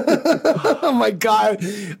 Oh my God.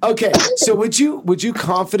 Okay, so would you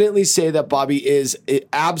confidently say that Bobby is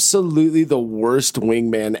absolutely the worst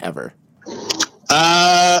wingman ever?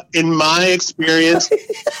 In my experience,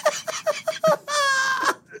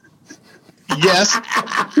 yes.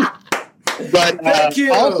 But Thank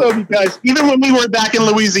you. Also because even when we were back in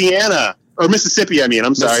Louisiana or Mississippi,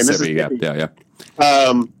 I'm sorry, Mississippi. Yeah.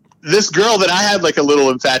 This girl that I had like a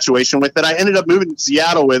little infatuation with that I ended up moving to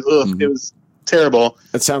Seattle with. It was terrible.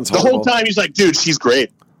 It sounds the horrible. whole time. He's like, dude, she's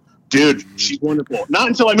great. Dude, she's wonderful. Not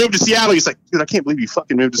until I moved to Seattle. He's like, dude, I can't believe you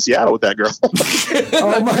fucking moved to Seattle with that girl.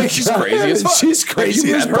 Oh my She's God. crazy as fuck. She's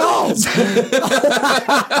crazy as balls.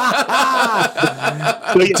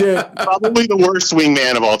 Probably the worst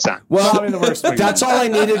wingman of all time. Well, Probably the worst wingman. that's all I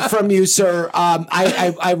needed from you, sir.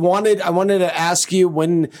 I wanted to ask you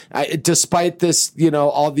when, despite this,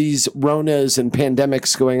 all these Ronas and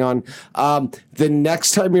pandemics going on, the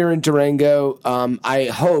next time you're in Durango, I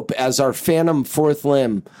hope as our phantom fourth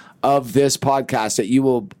limb of this podcast that you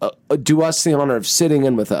will do us the honor of sitting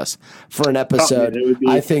in with us for an episode.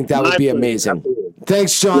 I think that would be amazing. Absolutely.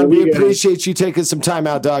 Thanks, Sean. We appreciate you taking some time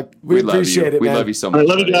out, Doug. We appreciate it, We man. love you so much. I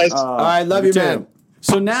love you guys. All right, love you, man.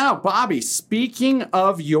 So now, Bobby, speaking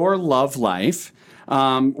of your love life,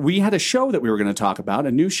 we had a show that we were going to talk about,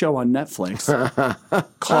 a new show on Netflix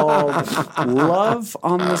called Love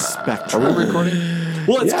on the Spectrum. Are we recording?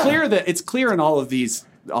 Well, it's clear in all of these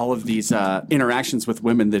interactions with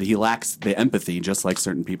women that he lacks the empathy, just like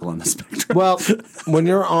certain people on the spectrum. Well, when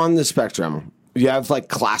you're on the spectrum, you have like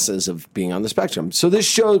classes of being on the spectrum. So this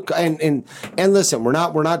show, and listen, we're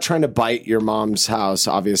not trying to bite your mom's house.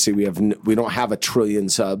 Obviously, we don't have a trillion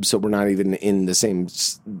subs, so we're not even in the same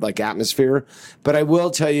like atmosphere. But I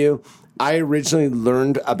will tell you, I originally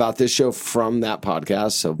learned about this show from that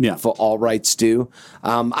podcast, so for all rights due.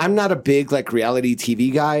 I'm not a big like reality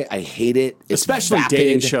TV guy. I hate it. It's especially vapid.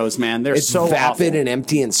 dating shows, man. They're It's so vapid awful. and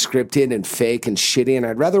empty and scripted and fake and shitty. And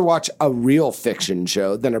I'd rather watch a real fiction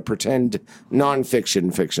show than a pretend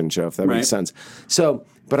nonfiction fiction show, if that makes sense. So,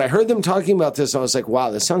 but I heard them talking about this, and I was like,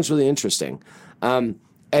 wow, this sounds really interesting. And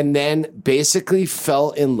then basically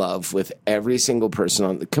fell in love with every single person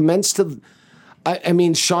on the commenced to. I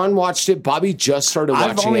mean, Sean watched it. Bobby just started watching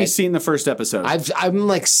it. I've only seen the first episode. I'm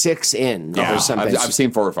like 6 in or something. I've seen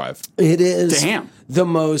 4 or 5. It is Damn. the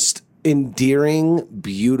most endearing,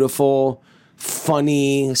 beautiful,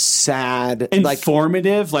 funny, sad,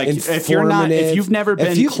 informative. Like if you've never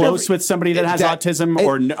been close with somebody that has autism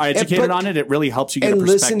or educated on it, it really helps you get a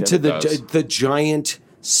perspective. And listen to the giant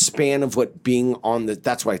span of what being on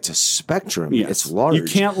that's why it's a spectrum. Yes. It's large. You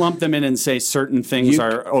can't lump them in and say certain things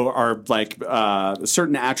are like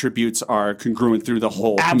certain attributes are congruent through the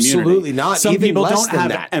whole Absolutely community. not. Some Even people less don't than have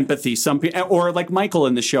that. empathy. Some people, or like Michael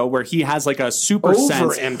in the show, where he has like a super Over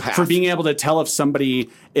sense empath. for being able to tell if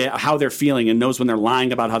somebody how they're feeling and knows when they're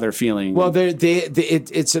lying about how they're feeling. Well,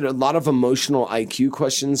 it's a lot of emotional IQ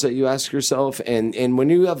questions that you ask yourself, and when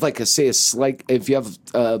you have like if you have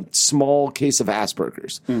a small case of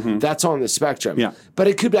Asperger's, that's on the spectrum. Yeah. But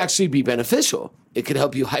it could actually be beneficial. It could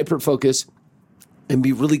help you hyper focus and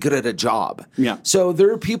be really good at a job. Yeah. So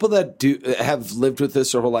there are people that have lived with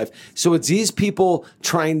this their whole life. So it's these people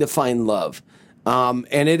trying to find love, and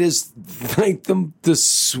it is like the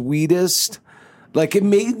sweetest. Like it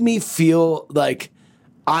made me feel like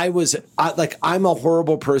I'm a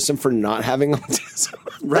horrible person for not having autism,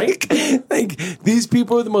 right? Like these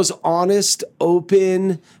people are the most honest,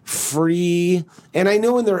 open, free, and I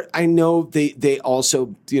know they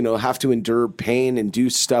also have to endure pain and do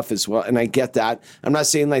stuff as well, and I get that. I'm not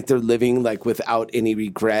saying like they're living like without any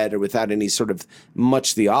regret or without any sort of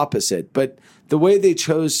much the opposite, but the way they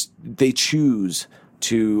choose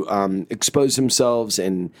to expose themselves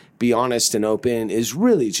and be honest and open is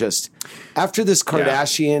really just after this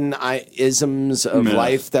Kardashian isms of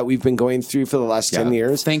life that we've been going through for the last 10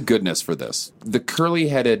 years. Thank goodness for this. The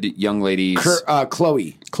curly-headed young ladies.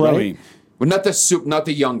 Chloe. Chloe. Right? Well, not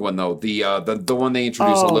the young one though. The one they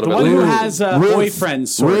introduced a little the bit one later. who has a boyfriend,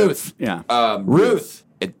 sort Ruth. of. Yeah. Ruth.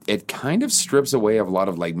 It kind of strips away a lot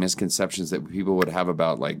of like misconceptions that people would have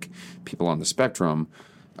about like people on the spectrum.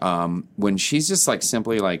 When she's just like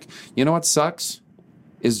simply like, you know what sucks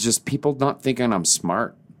is just people not thinking I'm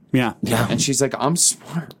smart. Yeah. And she's like, I'm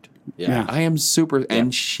smart. Yeah. I am super,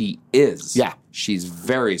 and she is. Yeah. She's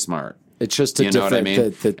very smart. It's just you know what I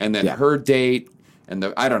mean? And then her date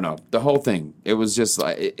and I don't know, the whole thing. It was just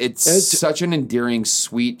like, it's such an endearing,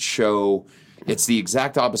 sweet show. It's the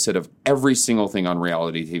exact opposite of every single thing on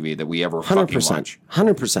reality TV that we ever fucking watch.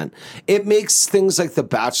 100%. It makes things like The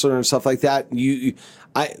Bachelor and stuff like that.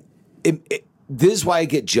 this is why I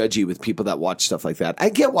get judgy with people that watch stuff like that. I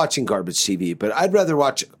get watching garbage TV, but I'd rather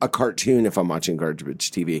watch a cartoon if I'm watching garbage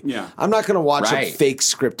TV. Yeah. I'm not going to watch a fake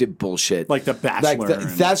scripted bullshit. Like The Bachelor.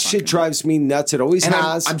 That shit drives me nuts. It always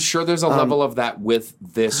has. I'm sure there's a level of that with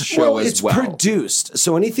this show as well. It's produced.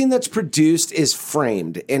 So anything that's produced is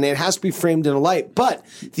framed, and it has to be framed in a light. But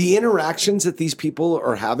the interactions that these people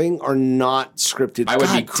are having are not scripted. I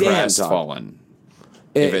would be crestfallen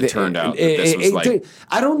if it turned out that this was like...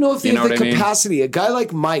 I don't know if they have the capacity. A guy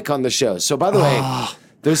like Mike on the show. So, by the way,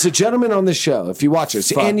 there's a gentleman on the show, if you watch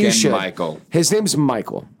this, and you should. Michael. His name's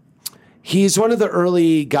Michael. He's one of the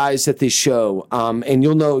early guys at this show, and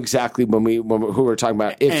you'll know exactly who we're talking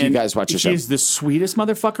about if you guys watch the show. He's the sweetest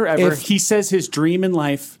motherfucker ever. He says his dream in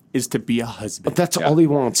life is to be a husband. That's all he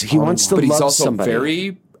wants. He wants to love somebody. But he's also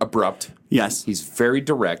very abrupt. Yes. He's very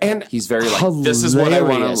direct. And he's very like, this is what I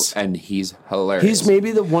want to, and he's hilarious. He's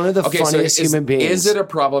maybe one of the funniest human beings. Is it a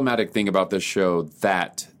problematic thing about this show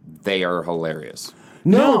that they are hilarious?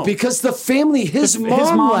 No, because the family, his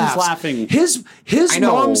mom's laughing. His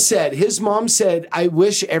mom said, I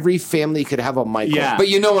wish every family could have a Michael. Yeah. But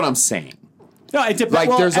you know what I'm saying. No, it depends.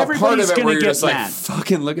 Like, there's a part of it where you're just mad. like,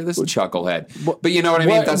 fucking look at this chucklehead. But you know what I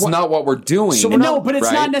mean? That's not what we're doing. So but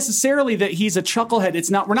it's not necessarily that he's a chucklehead. It's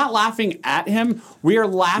not. We're not laughing at him. We are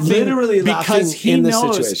laughing literally because he in the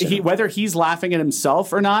knows situation. whether he's laughing at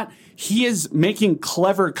himself or not. He is making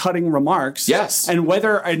clever, cutting remarks. Yes, and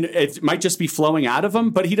it might just be flowing out of him,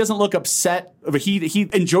 but he doesn't look upset. He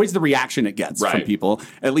enjoys the reaction it gets from people,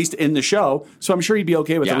 at least in the show. So I'm sure he'd be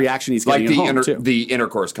okay with the reaction he's getting at home too. The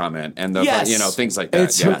intercourse comment and the things like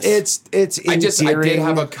that. It's I did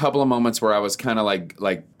have a couple of moments where I was kind of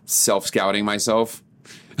like self-scouting myself.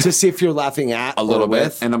 To see if you're laughing at a little bit,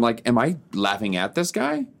 with. and I'm like, am I laughing at this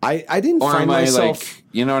guy? I didn't or find am I myself. Like,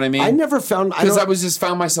 you know what I mean? I never found because I was just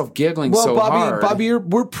found myself giggling so hard. Bobby,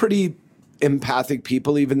 we're pretty empathic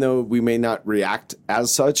people, even though we may not react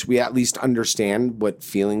as such. We at least understand what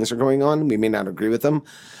feelings are going on. We may not agree with them.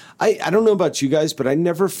 I don't know about you guys, but I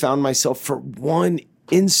never found myself for one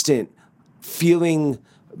instant feeling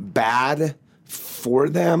bad for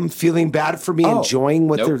them, feeling bad for me, enjoying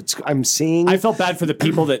what I'm seeing. I felt bad for the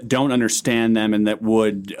people that don't understand them and that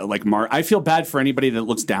would like I feel bad for anybody that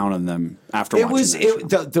looks down on them after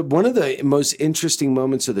watching one of the most interesting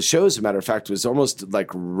moments of the show, as a matter of fact, was almost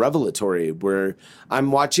like revelatory, where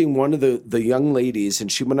I'm watching one of the young ladies,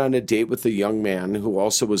 and she went on a date with a young man who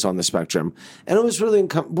also was on the spectrum, and it was really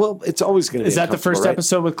well, it's always going to be. Is that the first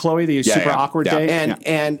episode with Chloe, the super awkward date?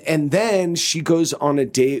 And then she goes on a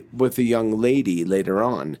date with a young lady later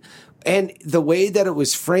on. And the way that it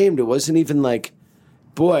was framed, it wasn't even like,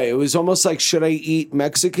 boy, it was almost like, should I eat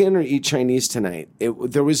Mexican or eat Chinese tonight?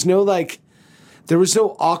 There was no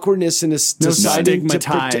awkwardness in this. No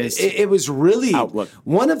stigmatized. It was really outlook.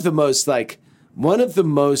 One of the most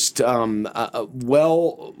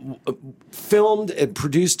well filmed and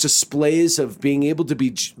produced displays of being able to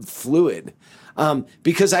be fluid.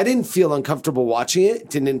 Because I didn't feel uncomfortable watching it.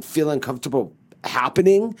 Didn't feel uncomfortable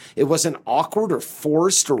happening. It wasn't awkward or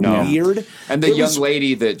forced or weird. And the young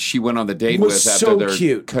lady that she went on the date with after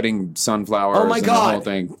they're cutting sunflowers and the whole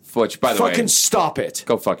thing. Which, by the way, fucking stop it.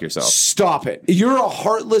 Go fuck yourself. Stop it. You're a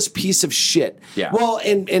heartless piece of shit. Yeah. Well,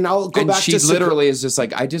 and I'll go back to... she literally is just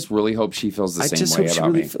like, I just really hope she feels the same way about me. I just hope she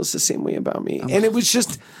really feels the same way about me. And it was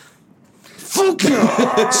just... Fuck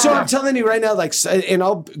you. So I'm telling you right now, like, and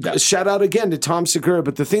I'll shout out again to Tom Segura,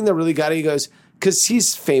 but the thing that really got it, he goes, because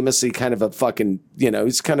he's famously kind of a fucking,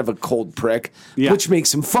 he's kind of a cold prick, which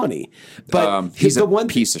makes him funny. But he's a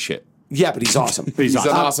piece of shit. Yeah, but he's awesome. He's an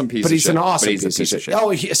awesome piece of shit. But he's an awesome piece of shit.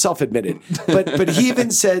 Oh, self-admitted. But he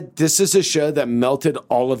even said, this is a show that melted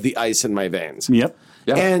all of the ice in my veins. Yep.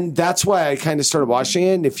 And that's why I kind of started watching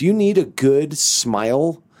it. And if you need a good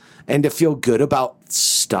smile and to feel good about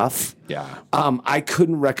stuff, I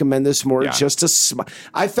couldn't recommend this more. Just to smile.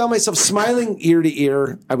 I found myself smiling ear to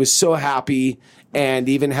ear. I was so happy, and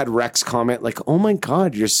even had Rex comment like, "Oh my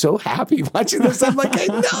God, you're so happy watching this." I'm like, I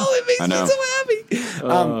know, it makes me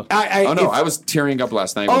so happy. I was tearing up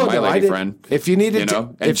last night with my lady friend. If you needed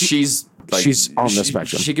and she's like, she's on the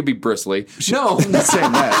spectrum. She could be bristly. No, I'm not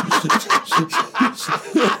saying that.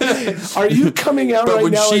 Are you coming out but right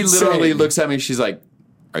when now? She literally looks at me, she's like,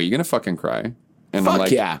 "Are you gonna fucking cry?" And I'm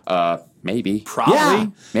like, maybe. Probably. Yeah.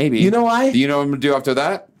 Maybe. You know why? Do you know what I'm going to do after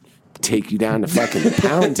that? Take you down to fucking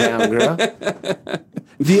Pound Town, girl.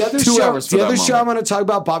 The other show I want to talk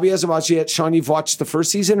about, Bobby hasn't watched it yet. Sean, you've watched the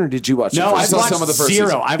first season, or did you watch No, I've watched some of the first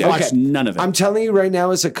season. I've watched none of it. I'm telling you right now,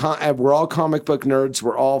 we're all comic book nerds.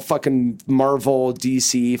 We're all fucking Marvel,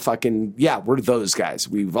 DC, fucking, we're those guys.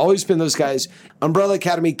 We've always been those guys. Umbrella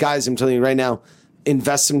Academy, guys, I'm telling you right now,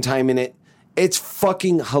 invest some time in it. It's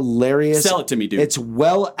fucking hilarious. Sell it to me, dude. It's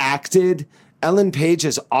well acted. Ellen Page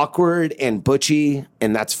is awkward and butchy,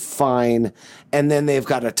 and that's fine. And then they've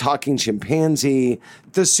got a talking chimpanzee.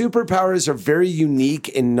 The superpowers are very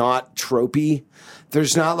unique and not tropey.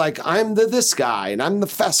 There's not like, I'm this guy, and I'm the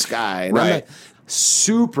fest guy. And I'm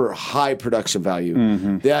super high production value.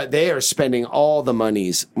 Mm-hmm. They are spending all the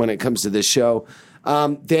monies when it comes to this show.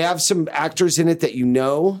 They have some actors in it that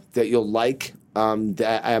that you'll like.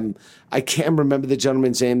 I can't remember the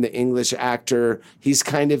gentleman's name, the English actor. He's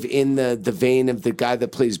kind of in the vein of the guy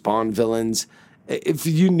that plays Bond villains. If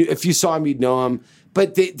you saw him, you'd know him.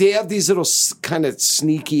 But they have these little kind of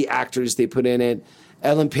sneaky actors they put in it.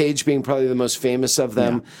 Ellen Page being probably the most famous of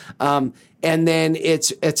them. Yeah. And then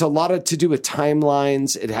it's a lot to do with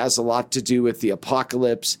timelines. It has a lot to do with the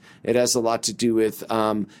apocalypse. It has a lot to do with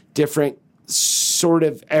different sort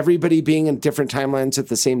of everybody being in different timelines at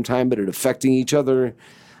the same time, but it affecting each other.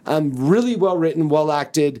 Really well written, well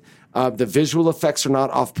acted. The visual effects are not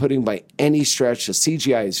off-putting by any stretch. The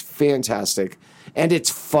CGI is fantastic, and it's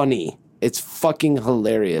funny. It's fucking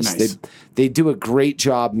hilarious. Nice. They do a great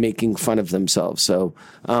job making fun of themselves. So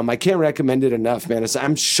I can't recommend it enough, man.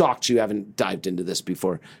 I'm shocked you haven't dived into this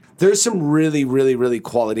before. There's some really, really, really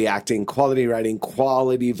quality acting, quality writing,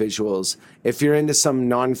 quality visuals. If you're into some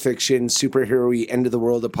nonfiction, superhero-y,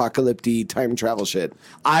 end-of-the-world, apocalyptic time travel shit.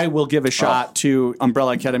 I will give a shot to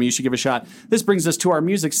Umbrella Academy. You should give a shot. This brings us to our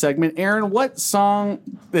music segment. Aaron, what song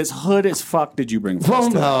that's hood as fuck did you bring for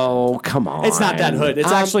us? No, come on. It's not that hood.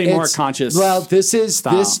 It's actually more conscious. Well, this is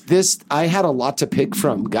style. this. I had a lot to pick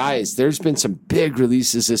from, guys. There's been some big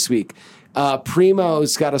releases this week.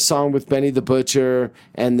 Primo's got a song with Benny the Butcher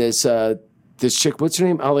and this chick. What's her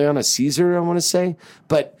name? Aliana Caesar, I want to say.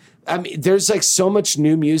 But I mean, there's like so much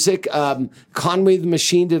new music. Conway the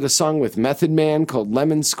Machine did a song with Method Man called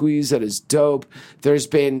Lemon Squeeze that is dope. There's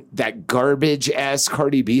been that garbage-ass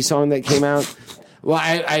Cardi B song that came out. Well,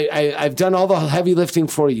 I've done all the heavy lifting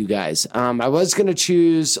for you guys. I was going to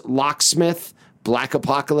choose Locksmith, Black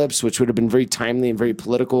Apocalypse, which would have been very timely and very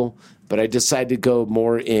political, but I decided to go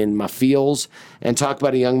more in my feels and talk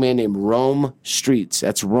about a young man named Rome Streetz.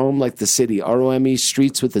 That's Rome like the city, R-O-M-E,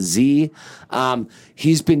 Streets with a Z.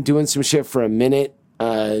 He's been doing some shit for a minute.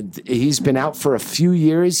 He's been out for a few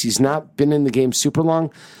years. He's not been in the game super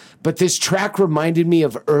long. But this track reminded me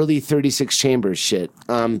of early 36 Chambers shit.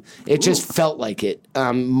 It just felt like it.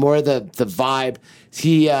 More the vibe.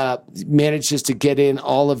 He manages to get in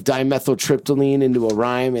all of dimethyltryptamine into a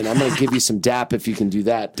rhyme, and I'm going to give you some dap if you can do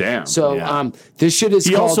that. Damn. So this shit is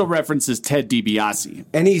He called... also references Ted DiBiase.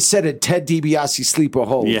 And he said a Ted DiBiase sleeper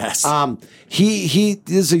hole. Yes. He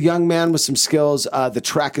is a young man with some skills. The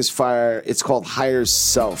track is fire. It's called Higher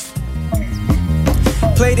Self.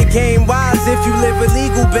 Play the game wise, if you live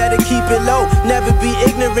illegal, better keep it low. Never be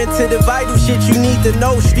ignorant to the vital shit you need to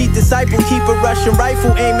know. Street disciple, keep a Russian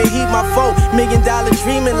rifle, aim and heat my foe. $1 million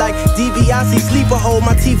dreaming like DiBiase sleeper hole.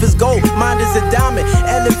 My teeth is gold, mine is a diamond.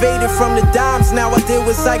 Elevated from the dimes, now I deal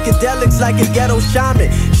with psychedelics like a ghetto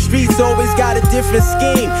shaman. Streets always got a different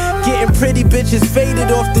scheme. Getting pretty bitches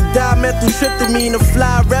faded off the dimethyltryptamine. A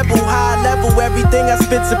fly rebel, high level, everything I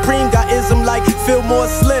spit supreme. Got ism like Fillmore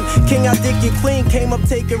Slim. King, I think your queen came up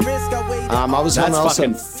taking risk. I waited. That's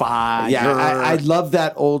fucking fire. Yeah, I love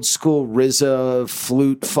that old school RZA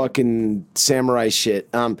flute fucking samurai shit.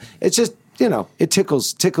 It's just, it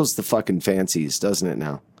tickles the fucking fancies, doesn't it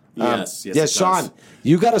now? Yes, yeah, Sean,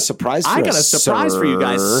 you got a surprise for us. I got a surprise for you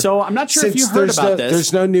guys. So I'm not sure if you heard about this.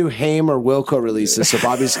 There's no new Haim or Wilco releases, so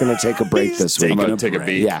Bobby's going to take a break this week. I'm going to take a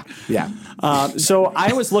beat. Yeah. So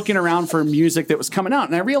I was looking around for music that was coming out,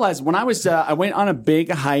 and I realized when I was I went on a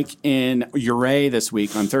big hike in Ouray this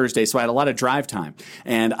week on Thursday, so I had a lot of drive time,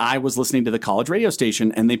 and I was listening to the college radio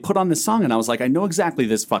station, and they put on this song, and I was like, I know exactly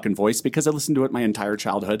this fucking voice because I listened to it my entire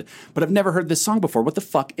childhood, but I've never heard this song before. What the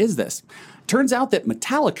fuck is this? Turns out that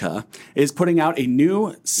Metallica is putting out a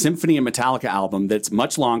new Symphony of Metallica album that's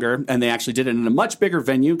much longer, and they actually did it in a much bigger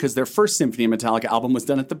venue because their first Symphony of Metallica album was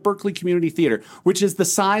done at the Berkeley Community Theater, which is the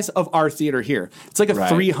size of our theater here. It's like a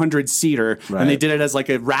 300-seater, and they did it as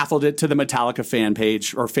raffled it to the Metallica fan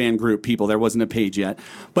page or fan group people. There wasn't a page yet.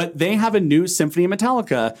 But they have a new Symphony of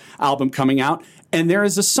Metallica album coming out, and there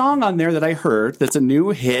is a song on there that I heard that's a new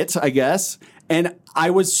hit, I guess. And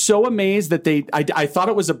I was so amazed that I thought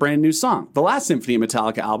it was a brand new song. The last Symphony of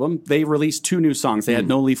Metallica album, they released 2 new songs. They had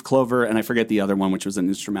No Leaf Clover, and I forget the other one, which was an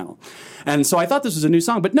instrumental. And so I thought this was a new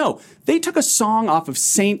song. But no, they took a song off of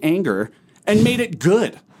Saint Anger and made it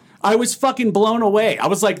good. I was fucking blown away. I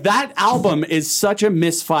was like, that album is such a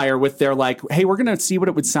misfire with their like, hey, we're going to see what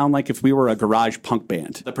it would sound like if we were a garage punk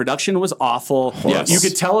band. The production was awful. Yes. You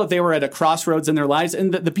could tell that they were at a crossroads in their lives.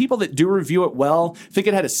 And the people that do review it well, I think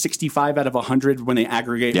it had a 65 out of 100 when they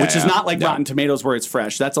aggregate, which is not like Rotten Tomatoes where it's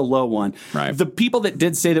fresh. That's a low one. Right. The people that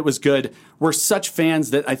did say that it was good were such fans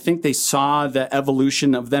that I think they saw the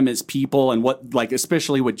evolution of them as people and what, like,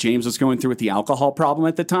 especially what James was going through with the alcohol problem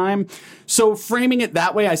at the time. So framing it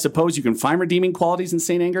that way, I suppose you can find redeeming qualities in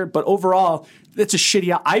Saint Anger, but overall, it's a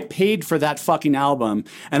shitty. I paid for that fucking album,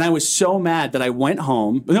 and I was so mad that I went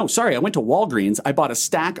home. No, sorry, I went to Walgreens. I bought a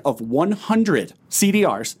stack of 100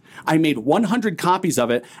 CDRs. I made 100 copies of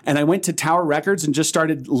it, and I went to Tower Records and just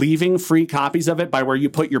started leaving free copies of it by where you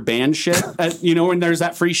put your band shit, when there's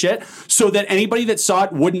that free shit, so that anybody that saw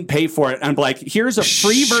it wouldn't pay for it. And like, here's a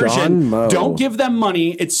free version. Mo. Don't give them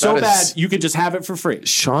money. It's so bad you could just have it for free.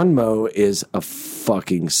 Sean Moe is a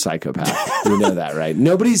fucking psychopath. You know that, right?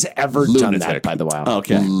 Nobody's ever done that, by the way.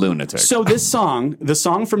 Okay. Lunatic. So the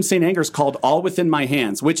song from Saint Anger is called All Within My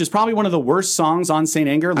Hands, which is probably one of the worst songs on Saint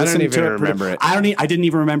Anger. I don't even remember it. I didn't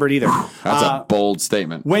even remember it either. That's a bold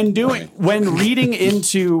statement. When reading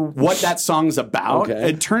into what that song's about,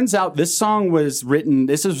 it turns out this song was written,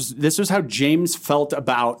 this was how James felt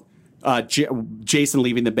about Jason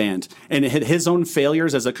leaving the band, and it had his own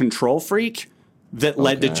failures as a control freak that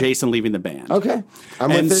led to Jason leaving the band. Okay.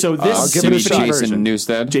 So this Jason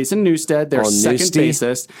Newsted. Jason Newsted, their second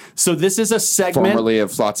bassist. So this is a segment formerly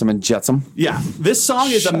of Flotsam and Jetsam. Yeah. This song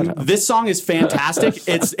is fantastic.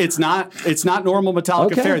 It's not normal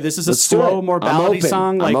Metallica fare. This is a slow, more ballady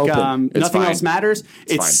song, like Nothing Else Matters.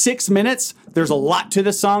 It's 6 minutes. There's a lot to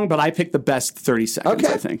the song, but I picked the best 30 seconds,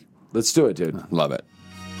 I think. Let's do it, dude. Love it.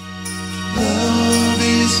 Love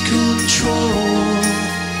is control.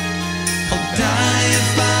 I'll die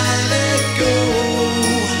if I let go.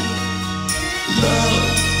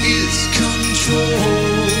 Love is control.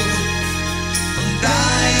 I'll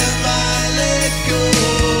die if I let go.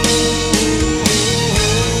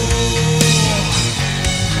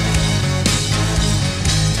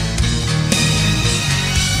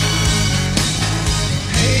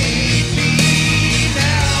 Hate me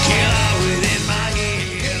now. Killer within my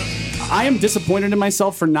head. I am disappointed in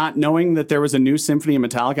myself for not knowing that there was a new Symphony of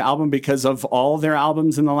Metallica album, because of all their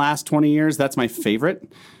albums in the last 20 years, that's my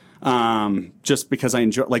favorite. Just because I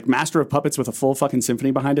enjoy, like, Master of Puppets with a full fucking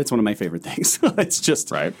symphony behind it. It's one of my favorite things. It's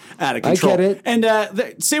just out of control. I get it.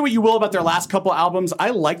 And say what you will about their last couple albums.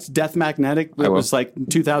 I liked Death Magnetic. It was like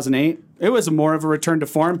 2008. It was more of a return to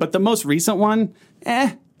form, but the most recent one,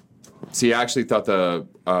 See, I actually thought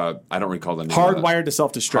I don't recall the name. Hardwired to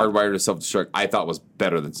Self-Destruct. Hardwired to Self-Destruct, I thought was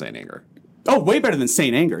better than Saint Anger. Oh, way better than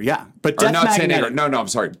Saint Anger, yeah. But Death not Magnetic. Saint Anger. No, I'm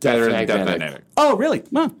sorry. Better than Death Magnetic. Oh, really?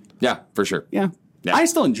 Well, yeah, for sure. Yeah. I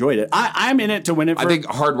still enjoyed it. I'm in it to win it. I think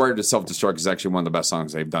Hardwired to Self-Destruct is actually one of the best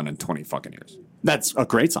songs they've done in 20 fucking years. That's a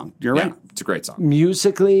great song. You're right. It's a great song.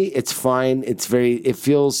 Musically, it's fine. It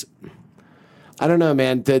feels, I don't know,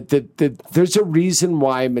 man. There's a reason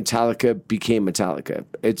why Metallica became Metallica.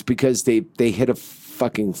 It's because they hit a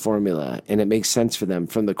fucking formula, and it makes sense for them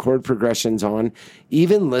from the chord progressions on.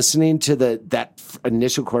 Even listening to that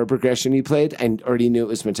initial chord progression you played, I already knew it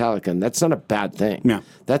was Metallica, and that's not a bad thing. Yeah.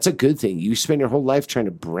 That's a good thing. You spend your whole life trying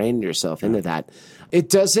to brand yourself into that. It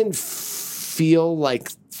doesn't feel like,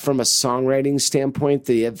 from a songwriting standpoint,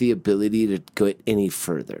 they have the ability to go any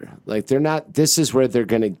further. Like, they're not, this is where they're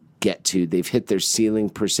going to get to. They've hit their ceiling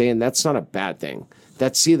per se, and that's not a bad thing.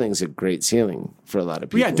 That ceiling's a great ceiling for a lot of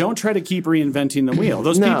people. Yeah, don't try to keep reinventing the wheel.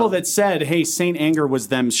 Those people that said, hey, Saint Anger was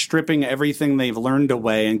them stripping everything they've learned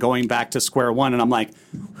away and going back to square one. And I'm like,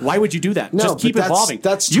 why would you do that? No, just keep evolving.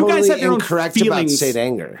 That's you totally guys have your incorrect own about feelings. Saint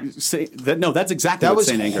Anger. No, that's exactly that what was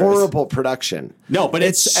Saint Anger horrible production. No, but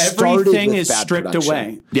It everything is bad stripped production.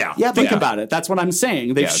 away. Yeah. Think about it. That's what I'm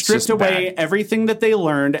saying. They've stripped away everything that they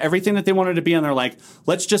learned, everything that they wanted to be, and they're like,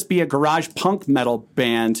 let's just be a garage punk metal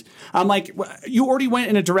band. I'm like, you already went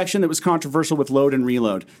in a direction that was controversial with Load and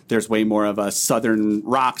Reload. There's way more of a southern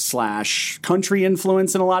rock / country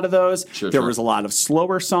influence in a lot of those. There was a lot of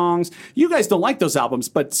slower songs. You guys don't like those albums,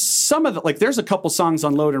 but some of the, like, there's a couple songs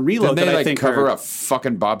on Load and Reload Didn't they, that I think cover a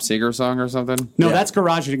fucking Bob Seger song or something? No, that's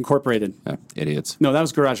Garage Incorporated. Yeah, idiots. No, that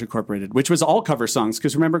was Garage Incorporated, which was all cover songs.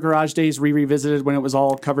 Because remember Garage Days revisited when it was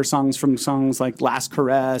all cover songs from songs like Last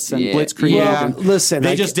Caress and Blitzkrieg. Yeah, listen,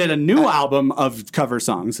 they just did a new album of cover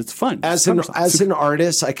songs. It's fun. As an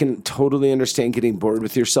artist, I can totally understand getting bored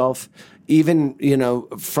with yourself. Even,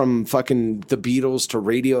 from fucking the Beatles to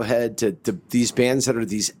Radiohead to these bands that are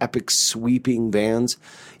these epic sweeping bands.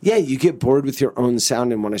 Yeah, you get bored with your own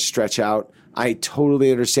sound and want to stretch out. I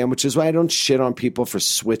totally understand, which is why I don't shit on people for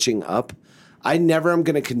switching up. I never am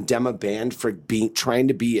going to condemn a band for trying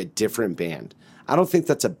to be a different band. I don't think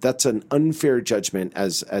that's an unfair judgment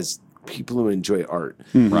as people who enjoy art.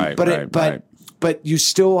 Right, but you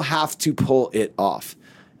still have to pull it off.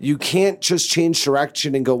 You can't just change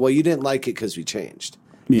direction and go, well, you didn't like it because we changed.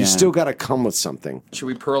 Yeah. You still got to come with something. Should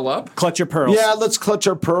we pearl up? Clutch your pearls. Yeah, let's clutch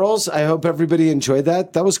our pearls. I hope everybody enjoyed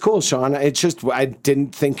that. That was cool, Sean. It's just I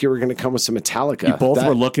didn't think you were going to come with some Metallica. You both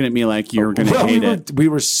were looking at me like you were going to hate it. We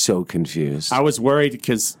were so confused. I was worried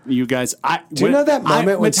because you guys. Do you know that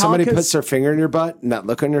moment when somebody puts their finger in your butt and that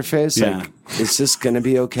look on your face? Yeah. Like, is this going to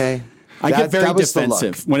be okay? I get very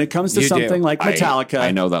defensive when it comes to something like Metallica.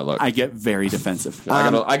 I know that look. I get very defensive.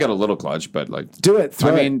 I got a little clutch, but like do it.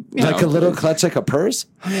 I mean, like a little clutch, like a purse.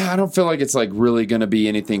 Yeah, I don't feel like it's like really going to be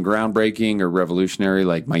anything groundbreaking or revolutionary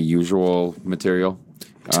like my usual material.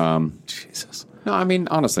 Jesus. No, I mean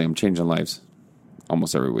honestly, I'm changing lives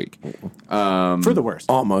almost every week. For the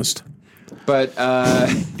worst, almost. But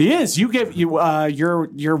he is. You give your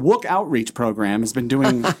Wook outreach program has been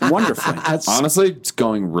doing wonderfully. Honestly, it's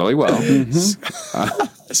going really well.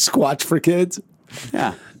 Squatch for kids.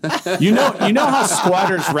 Yeah. You know how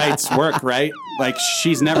squatters' rights work, right? Like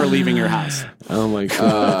she's never leaving your house. Oh my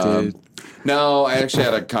god, dude. No, I actually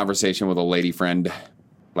had a conversation with a lady friend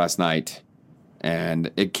last night,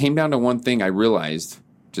 and it came down to one thing I realized.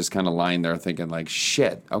 Just kind of lying there thinking like,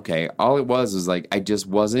 shit, okay, all it was like I just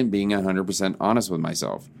wasn't being 100% honest with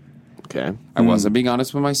myself. Okay. I wasn't being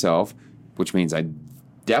honest with myself, which means I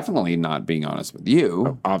definitely not being honest with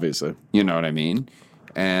you. Obviously. You know what I mean?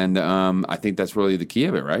 And I think that's really the key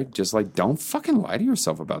of it, right? Just like, don't fucking lie to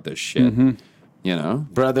yourself about this shit. You know?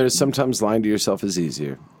 Brothers, sometimes lying to yourself is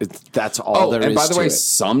easier. That's all there is to it. And by the way,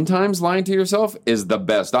 sometimes lying to yourself is the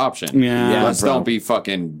best option. Yeah. Let's don't be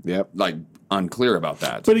fucking like unclear about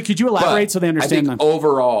that. But could you elaborate so they understand? I think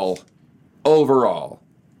overall,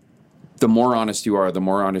 the more honest you are, the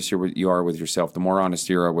more honest you are with yourself, the more honest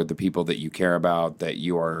you are with the people that you care about, that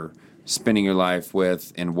you are spending your life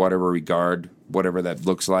with in whatever regard, whatever that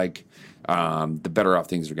looks like, the better off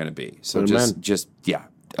things are going to be. So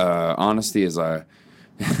honesty is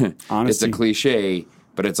it's a cliche,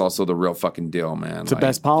 but it's also the real fucking deal, man. It's the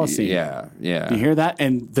best policy. Yeah. You hear that?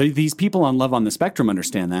 And these people on Love on the Spectrum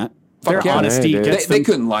understand that. Their yeah, honesty gets they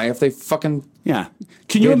couldn't lie if they fucking... Yeah.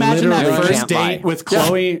 Can you imagine that first date with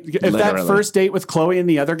Chloe? Yeah. If that first date with Chloe and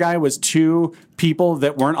the other guy was two people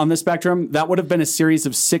that weren't on the spectrum, that would have been a series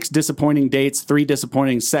of 6 disappointing dates, 3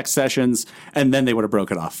 disappointing sex sessions, and then they would have broke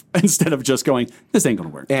it off instead of just going, this ain't going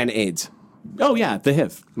to work. And AIDS. Oh, yeah, the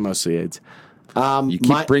HIV. Mostly AIDS. You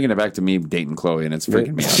keep bringing it back to me dating Chloe, and it's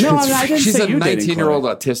freaking me out. No, I didn't She's say a you dating 19-year-old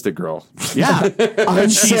autistic girl. Yeah. And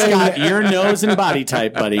she's got your nose and body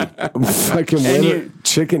type, buddy. Fucking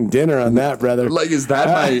chicken dinner on that, brother. Like, is that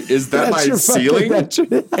my ceiling?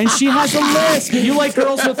 And she has a lisp. You like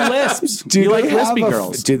girls with lisps. You like lispy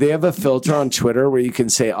girls. Do they have a filter on Twitter where you can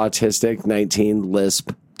say autistic 19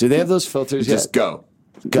 lisp? Do they have those filters yet? Just go.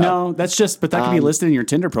 No, that's but that can be listed in your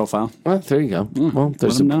Tinder profile. Well, there you go. Well,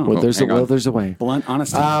 there's a way. Blunt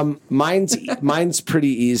honesty. Mine's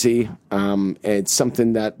pretty easy. It's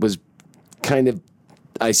something that was kind of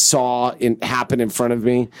I saw happen in front of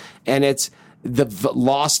me, and it's the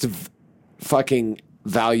lost fucking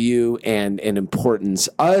value and importance,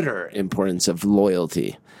 utter importance of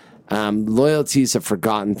loyalty. Loyalty is a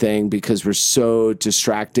forgotten thing because we're so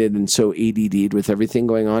distracted and so ADD'd with everything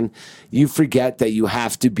going on. You forget that you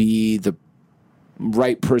have to be the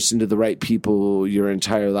right person to the right people your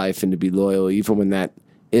entire life and to be loyal, even when that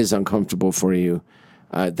is uncomfortable for you.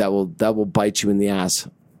 That will bite you in the ass.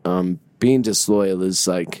 Being disloyal is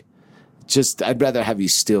like I'd rather have you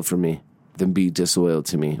steal from me than be disloyal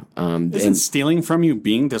to me. Isn't stealing from you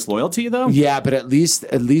being disloyal to you, though? Yeah, but at least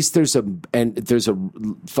there's a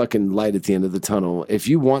fucking light at the end of the tunnel. If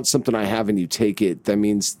you want something I have and you take it, that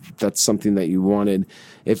means that's something that you wanted.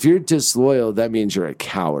 If you're disloyal, that means you're a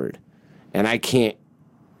coward, and I can't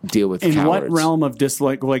deal with cowards. In what realm of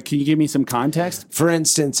dislike? Like, can you give me some context? For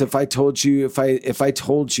instance, if I told you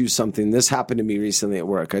something, this happened to me recently at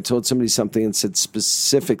work. I told somebody something and said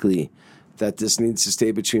specifically that this needs to stay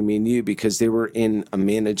between me and you because they were in a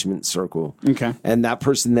management circle. Okay. And that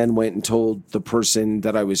person then went and told the person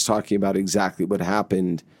that I was talking about exactly what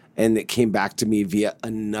happened, and it came back to me via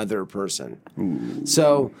another person. Ooh.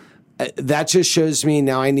 So that just shows me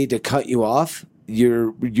now I need to cut you off.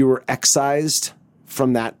 You were excised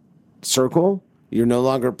from that circle, You're no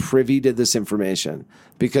longer privy to this information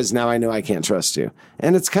because now I know I can't trust you.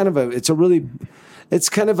 And it's kind of a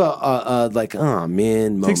like, oh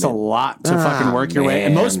man, moment. It takes a lot to fucking work your way.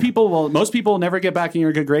 And most people will never get back in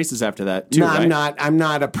your good graces after that, too, right? I'm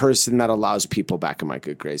not a person that allows people back in my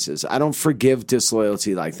good graces. I don't forgive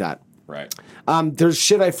disloyalty like that. Right. There's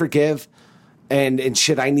shit I forgive and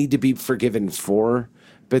shit I need to be forgiven for.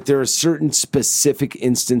 But there are certain specific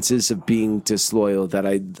instances of being disloyal that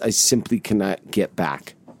I simply cannot get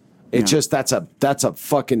back. It just that's a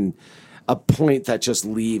fucking a point that just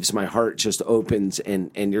leaves. My heart just opens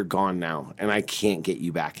and you're gone now, and I can't get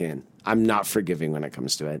you back in. I'm not forgiving when it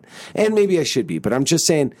comes to it, and maybe I should be, but I'm just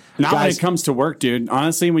saying. Not guys, when it comes to work, dude.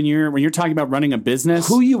 Honestly, when you're talking about running a business,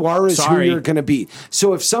 who you are is who you're going to be.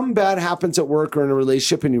 So if something bad happens at work or in a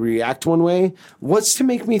relationship and you react one way, what's to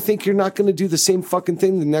make me think you're not going to do the same fucking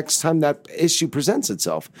thing the next time that issue presents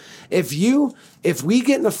itself? If we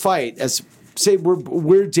get in a fight, as say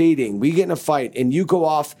we're dating, we get in a fight and you go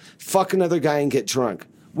off, fuck another guy and get drunk.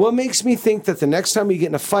 What makes me think that the next time you get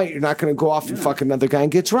in a fight, you're not going to go off and fuck another guy and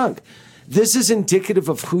get drunk? This is indicative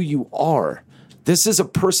of who you are. This is a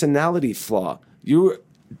personality flaw. You're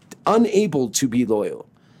unable to be loyal.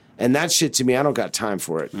 And that shit, to me, I don't got time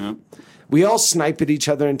for it. Yeah. We all snipe at each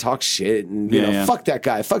other and talk shit and, you know, fuck that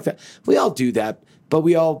guy, fuck that. We all do that, but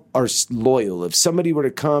we all are loyal. If somebody were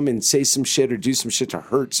to come and say some shit or do some shit to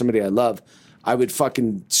hurt somebody I love, I would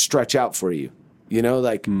fucking stretch out for you. You know,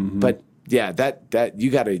 like, but... yeah, that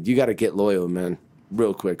you gotta get loyal, man,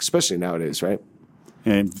 real quick, especially nowadays, right?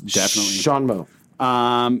 And definitely, Sean Moe.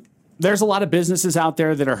 There's a lot of businesses out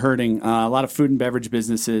there that are hurting, a lot of food and beverage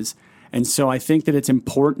businesses, and so I think that it's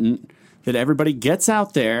important that everybody gets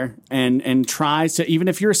out there and tries to, even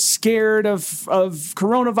if you're scared of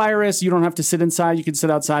coronavirus, you don't have to sit inside. You can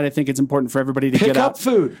sit outside. I think it's important for everybody to get out.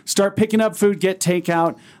 Food. Start picking up food, get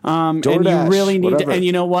takeout. And you really need to, and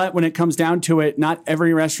you know what? When it comes down to it, not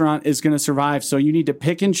every restaurant is going to survive. So you need to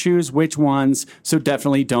pick and choose which ones. So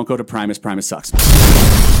definitely don't go to Primus. Primus sucks.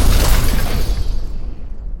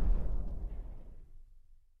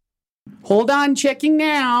 Hold on, checking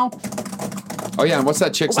now. Oh, yeah, and what's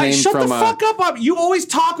that chick's name shut from... the fuck up. You always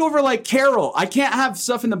talk over like Carol. I can't have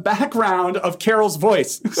stuff in the background of Carol's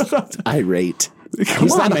voice. Irate.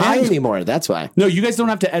 He's not high anymore, that's why. No, you guys don't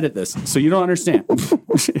have to edit this, so you don't understand.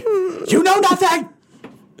 You know nothing!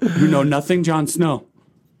 You know nothing, Jon Snow.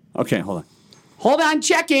 Okay, hold on. Hold on,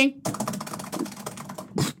 checking.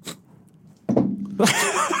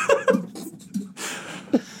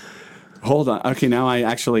 Hold on. Okay, now I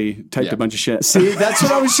actually typed a bunch of shit. See, that's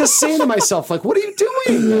what I was just saying to myself. Like, what are you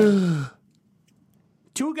doing?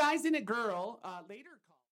 Two guys and a girl. Later.